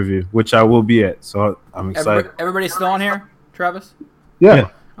Battleground pay-per-view, which I will be at. So I'm excited. Everybody's still on here, Travis? Yeah.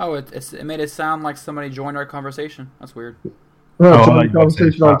 Oh, it made it sound like somebody joined our conversation. That's weird.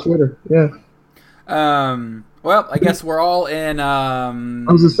 Conversation on Twitter. Yeah. Well, I guess we're all in. I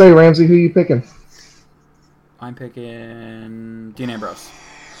was gonna say, Ramsey, who are you picking? I'm picking Dean Ambrose.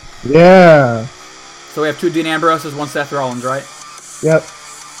 Yeah. So we have 2 Dean Ambroses, 1 Seth Rollins, right? Yep.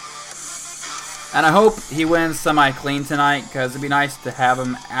 And I hope he wins semi-clean tonight, because it'd be nice to have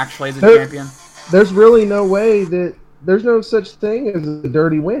him actually as a champion. There's really no way that there's no such thing as a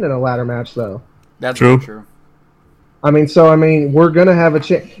dirty win in a ladder match, though. That's true. I mean, we're gonna have a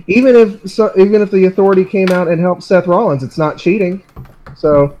chance. Even if the Authority came out and helped Seth Rollins, it's not cheating.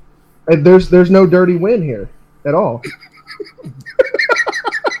 So there's no dirty win here at all.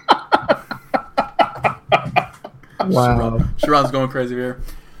 Wow. Sharon's going crazy here.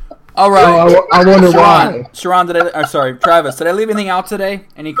 All right. I wonder why. Sharon, Travis, did I leave anything out today?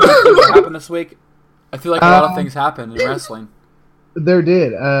 Any cool things that happened this week? I feel like a lot of things happened in wrestling. There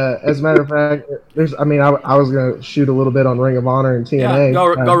did. As a matter of fact, I was gonna shoot a little bit on Ring of Honor and TNA.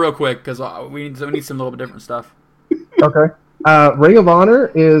 Yeah, go real quick, because we need some little bit different stuff. Okay. Ring of Honor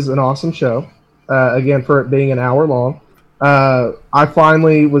is an awesome show. Again, for it being an hour long. I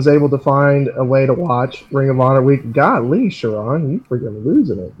finally was able to find a way to watch Ring of Honor week. Golly, Sharon, you freaking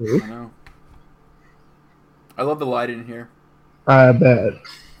losing it, dude. I know. I love the light in here. I bet.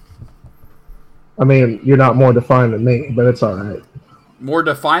 I mean, you're not more defined than me, but it's all right. More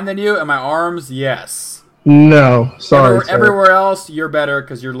defined than you? And my arms? Yes. No, sorry. Everywhere else, you're better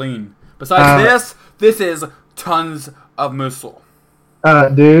because you're lean. Besides this is tons of muscle.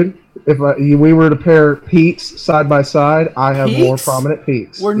 Dude, if we were to pair peaks side by side, I have more prominent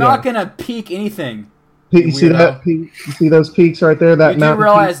peaks. We're not going to peak anything. You see that peak? You see those peaks right there? That you do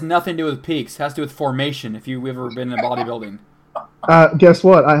realize nothing to do with peaks. It has to do with formation if you've ever been in bodybuilding. Guess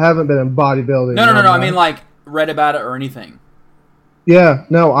what? I haven't been in bodybuilding. No. I mean, like, read about it or anything. Yeah,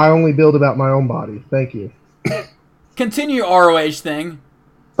 no, I only build about my own body. Thank you. Continue ROH thing.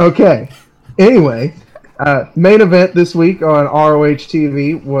 Okay. Anyway, main event this week on ROH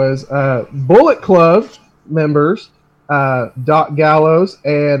TV was Bullet Club members Doc Gallows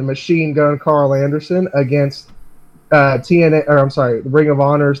and Machine Gun Carl Anderson against Ring of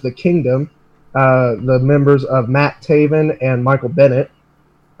Honor's The Kingdom. The members of Matt Taven and Michael Bennett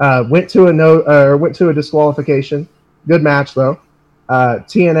went to a disqualification. Good match though.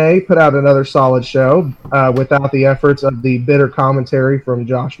 TNA put out another solid show without the efforts of the bitter commentary from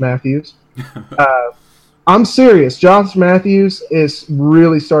Josh Matthews. I'm serious. Josh Matthews is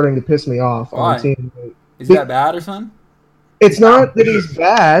really starting to piss me off. Why? On TNA. Is that bad or something? It's not that he's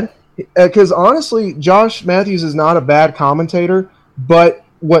bad, because honestly, Josh Matthews is not a bad commentator, but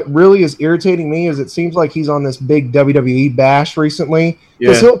what really is irritating me is it seems like he's on this big WWE bash recently,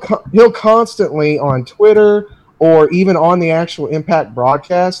 because he'll constantly on Twitter or even on the actual Impact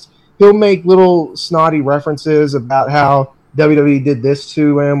broadcast, he'll make little snotty references about how WWE did this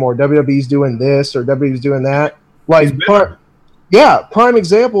to him, or WWE's doing this, or WWE's doing that. Like, prime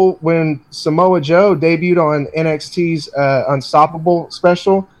example, when Samoa Joe debuted on NXT's Unstoppable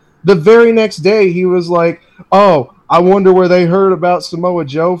special, the very next day he was like, oh, I wonder where they heard about Samoa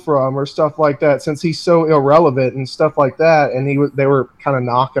Joe from, or stuff like that, since he's so irrelevant and stuff like that. And they were kind of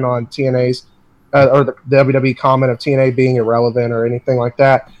knocking on TNA's or the WWE comment of TNA being irrelevant or anything like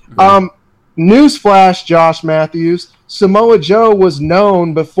that. Mm-hmm. Newsflash, Josh Matthews, Samoa Joe was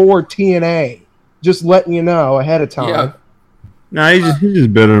known before TNA. Just letting you know ahead of time. Yeah. No, he's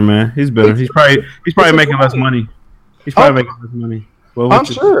just bitter, man. He's bitter. He's probably making less money. He's probably making less money. Well, I'm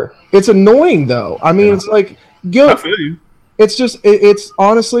sure. It's annoying though. I mean, it's like, good. I feel you. It's just, it's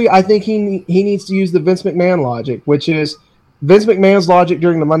honestly, I think he needs to use the Vince McMahon logic, which is Vince McMahon's logic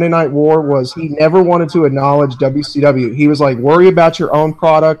during the Monday Night War was he never wanted to acknowledge WCW. He was like, worry about your own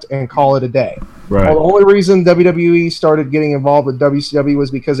product and call it a day. Right. Well, the only reason WWE started getting involved with WCW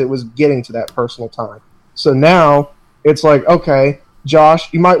was because it was getting to that personal time. So now it's like, okay,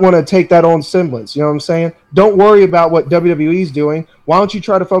 Josh, you might want to take that on semblance. You know what I'm saying? Don't worry about what WWE's doing. Why don't you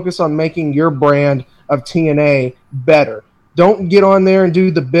try to focus on making your brand of TNA better? Don't get on there and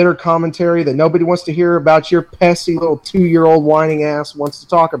do the bitter commentary that nobody wants to hear about your pesky little 2-year-old whining ass wants to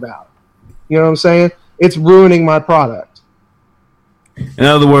talk about. You know what I'm saying? It's ruining my product. In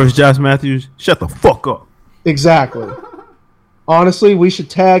other words, Josh Matthews, shut the fuck up. Exactly. Honestly, we should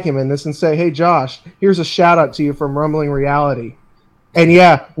tag him in this and say, hey, Josh, here's a shout-out to you from Rumbling Reality. And,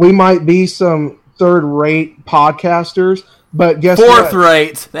 yeah, we might be some third-rate podcasters, but guess what? Fourth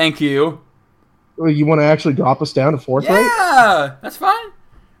rate. Thank you. You want to actually drop us down to fourth rate? Yeah, that's fine.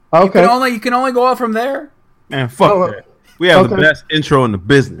 Okay. You can only go up from there. Man, fuck that. We have the best intro in the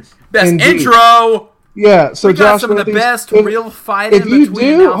business. Best Indeed. intro. Yeah, so we got Josh, some of the best real fighting. If you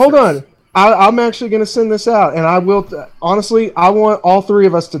do, hold on. I'm actually going to send this out, and I will. Honestly, I want all three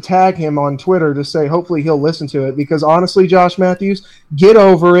of us to tag him on Twitter to say hopefully he'll listen to it. Because honestly, Josh Matthews, get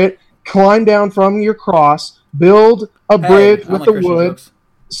over it. Climb down from your cross. Build a bridge with the wood. Jokes.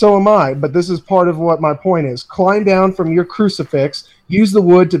 So am I, but this is part of what my point is. Climb down from your crucifix, use the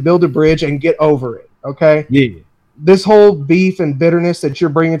wood to build a bridge, and get over it, okay? Yeah. This whole beef and bitterness that you're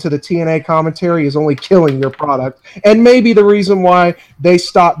bringing to the TNA commentary is only killing your product, and maybe the reason why they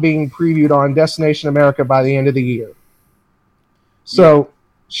stopped being previewed on Destination America by the end of the year. So,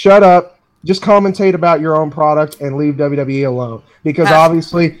 shut up, just commentate about your own product, and leave WWE alone. Because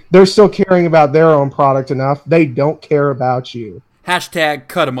obviously, they're still caring about their own product enough. They don't care about you. Hashtag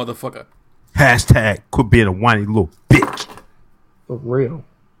cut a motherfucker. Hashtag quit being a whiny little bitch. For real.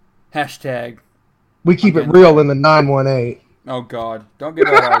 Hashtag. We keep it real in the 918. Oh, God. Don't give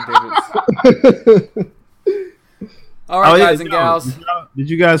out our digits. All right, guys and gals. Did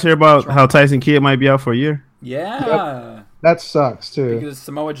you guys hear about how Tyson Kidd might be out for a year? Yeah. Yep. That sucks, too. Because it's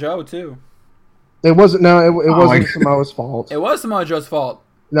Samoa Joe, too. It wasn't Samoa's fault. It was Samoa Joe's fault.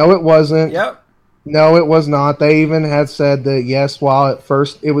 No, it wasn't. Yep. No, it was not. They even had said that, yes, while at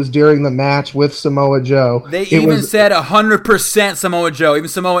first it was during the match with Samoa Joe. They even said 100% Samoa Joe. Even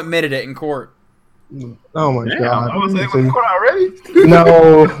Samoa admitted it in court. Oh, my God. I was like, in court already?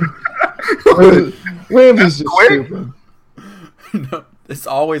 No. Ramsey's just stupid. No, this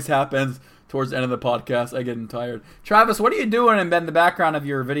always happens towards the end of the podcast. I get tired. Travis, what are you doing in the background of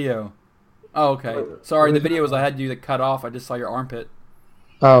your video? Oh, okay. Sorry, the video was I had you that cut off. I just saw your armpit.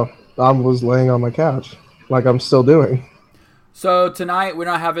 Oh, I was laying on my couch, like I'm still doing. So tonight we're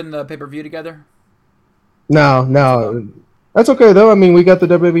not having the pay-per-view together? No. That's okay though. I mean, we got the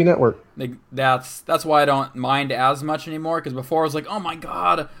WWE Network. That's why I don't mind as much anymore. Because before I was like, oh my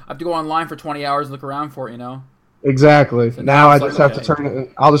God, I have to go online for 20 hours and look around for it. You know. Exactly. So now I just have to turn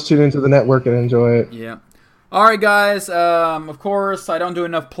it. I'll just tune into the network and enjoy it. Yeah. All right, guys. Of course, I don't do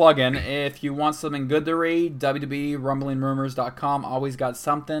enough plug-in. If you want something good to read, WWERumblingRumors.com always got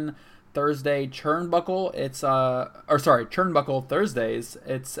something. Thursday Churnbuckle. Churnbuckle Thursdays.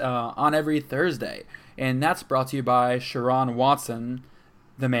 It's on every Thursday, and that's brought to you by Sharon Watson,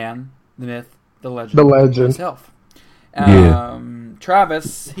 the man, the myth, the legend himself.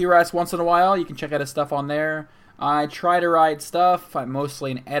 Travis, he writes once in a while. You can check out his stuff on there. I try to write stuff. I'm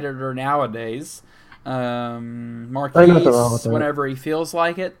mostly an editor nowadays. Marquise, whenever he feels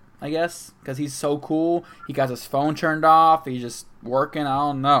like it, I guess, because he's so cool. He got his phone turned off. He's just working. I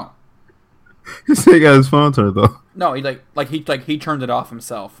don't know. He got his phone turned off. No, he turned it off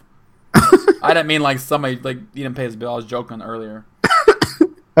himself. I didn't mean like somebody he didn't pay his bill. I was joking earlier.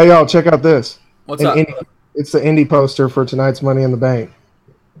 Hey y'all, check out this. What's up? It's the indie poster for tonight's Money in the Bank.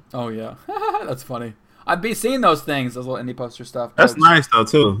 Oh yeah, that's funny. I'd be seeing those things, those little indie poster stuff. That's nice though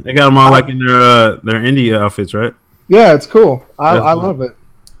too. They got them all like in their indie outfits, right? Yeah, it's cool. I love it.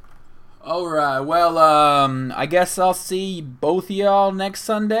 All right. Well, I guess I'll see both of y'all next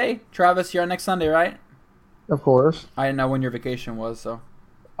Sunday. Travis, you're on next Sunday, right? Of course. I didn't know when your vacation was, so.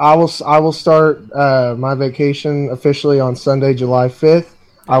 I will start my vacation officially on Sunday, July 5th.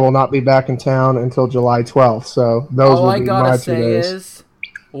 I will not be back in town until July 12th. So those will be my 2 days. All I gotta say is,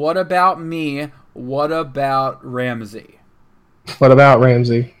 what about me? What about Ramsey? What about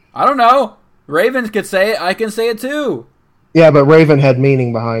Ramsey? I don't know. Raven could say it. I can say it too. Yeah, but Raven had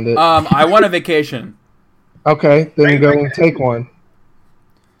meaning behind it. I want a vacation. Okay, then go and take one.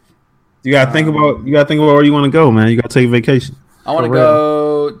 You gotta think about where you want to go, man. You gotta take a vacation. I want to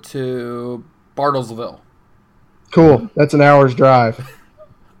go to Bartlesville. Cool. That's an hour's drive.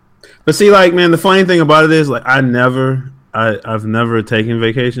 But see, like, man, the funny thing about it is, like, I've never taken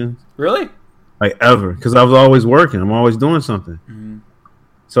vacations. Really? Like, ever. Because I was always working. I'm always doing something. Mm-hmm.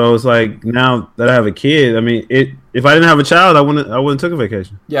 So it's like, now that I have a kid, I mean, if I didn't have a child, I wouldn't took a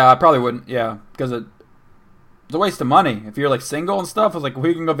vacation. Yeah, I probably wouldn't. Yeah, because it's a waste of money. If you're, like, single and stuff, it's like, well,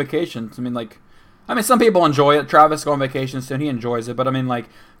 you can go vacations. I mean, some people enjoy it. Travis go on vacation soon. He enjoys it. But, I mean, like,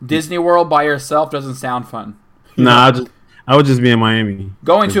 Disney World by yourself doesn't sound fun. Nah, I would just be in Miami.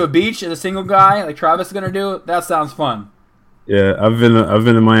 Going to a beach as a single guy, like Travis is gonna do, that sounds fun. Yeah, I've been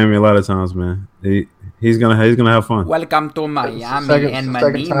to Miami a lot of times, man. He's gonna have fun. Welcome to Miami and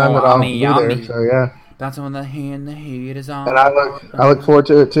second time that I'll be there, so yeah. That's when the heat is on. And I look forward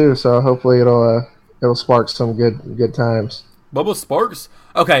to it too. So hopefully it'll spark some good times. Bubba Sparks.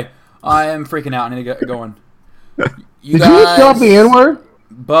 Okay, I am freaking out. I need to get going. Did you just drop the N-word?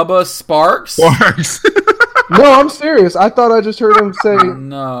 Bubba Sparks. No, I'm serious. I thought I just heard him say.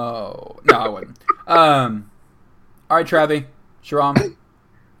 No, I wouldn't. All right, Travi, Sharam.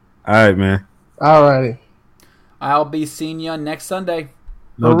 All right, man. All righty. I'll be seeing you next Sunday.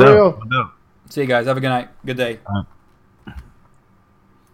 No doubt. See you guys. Have a good night. Good day. All right.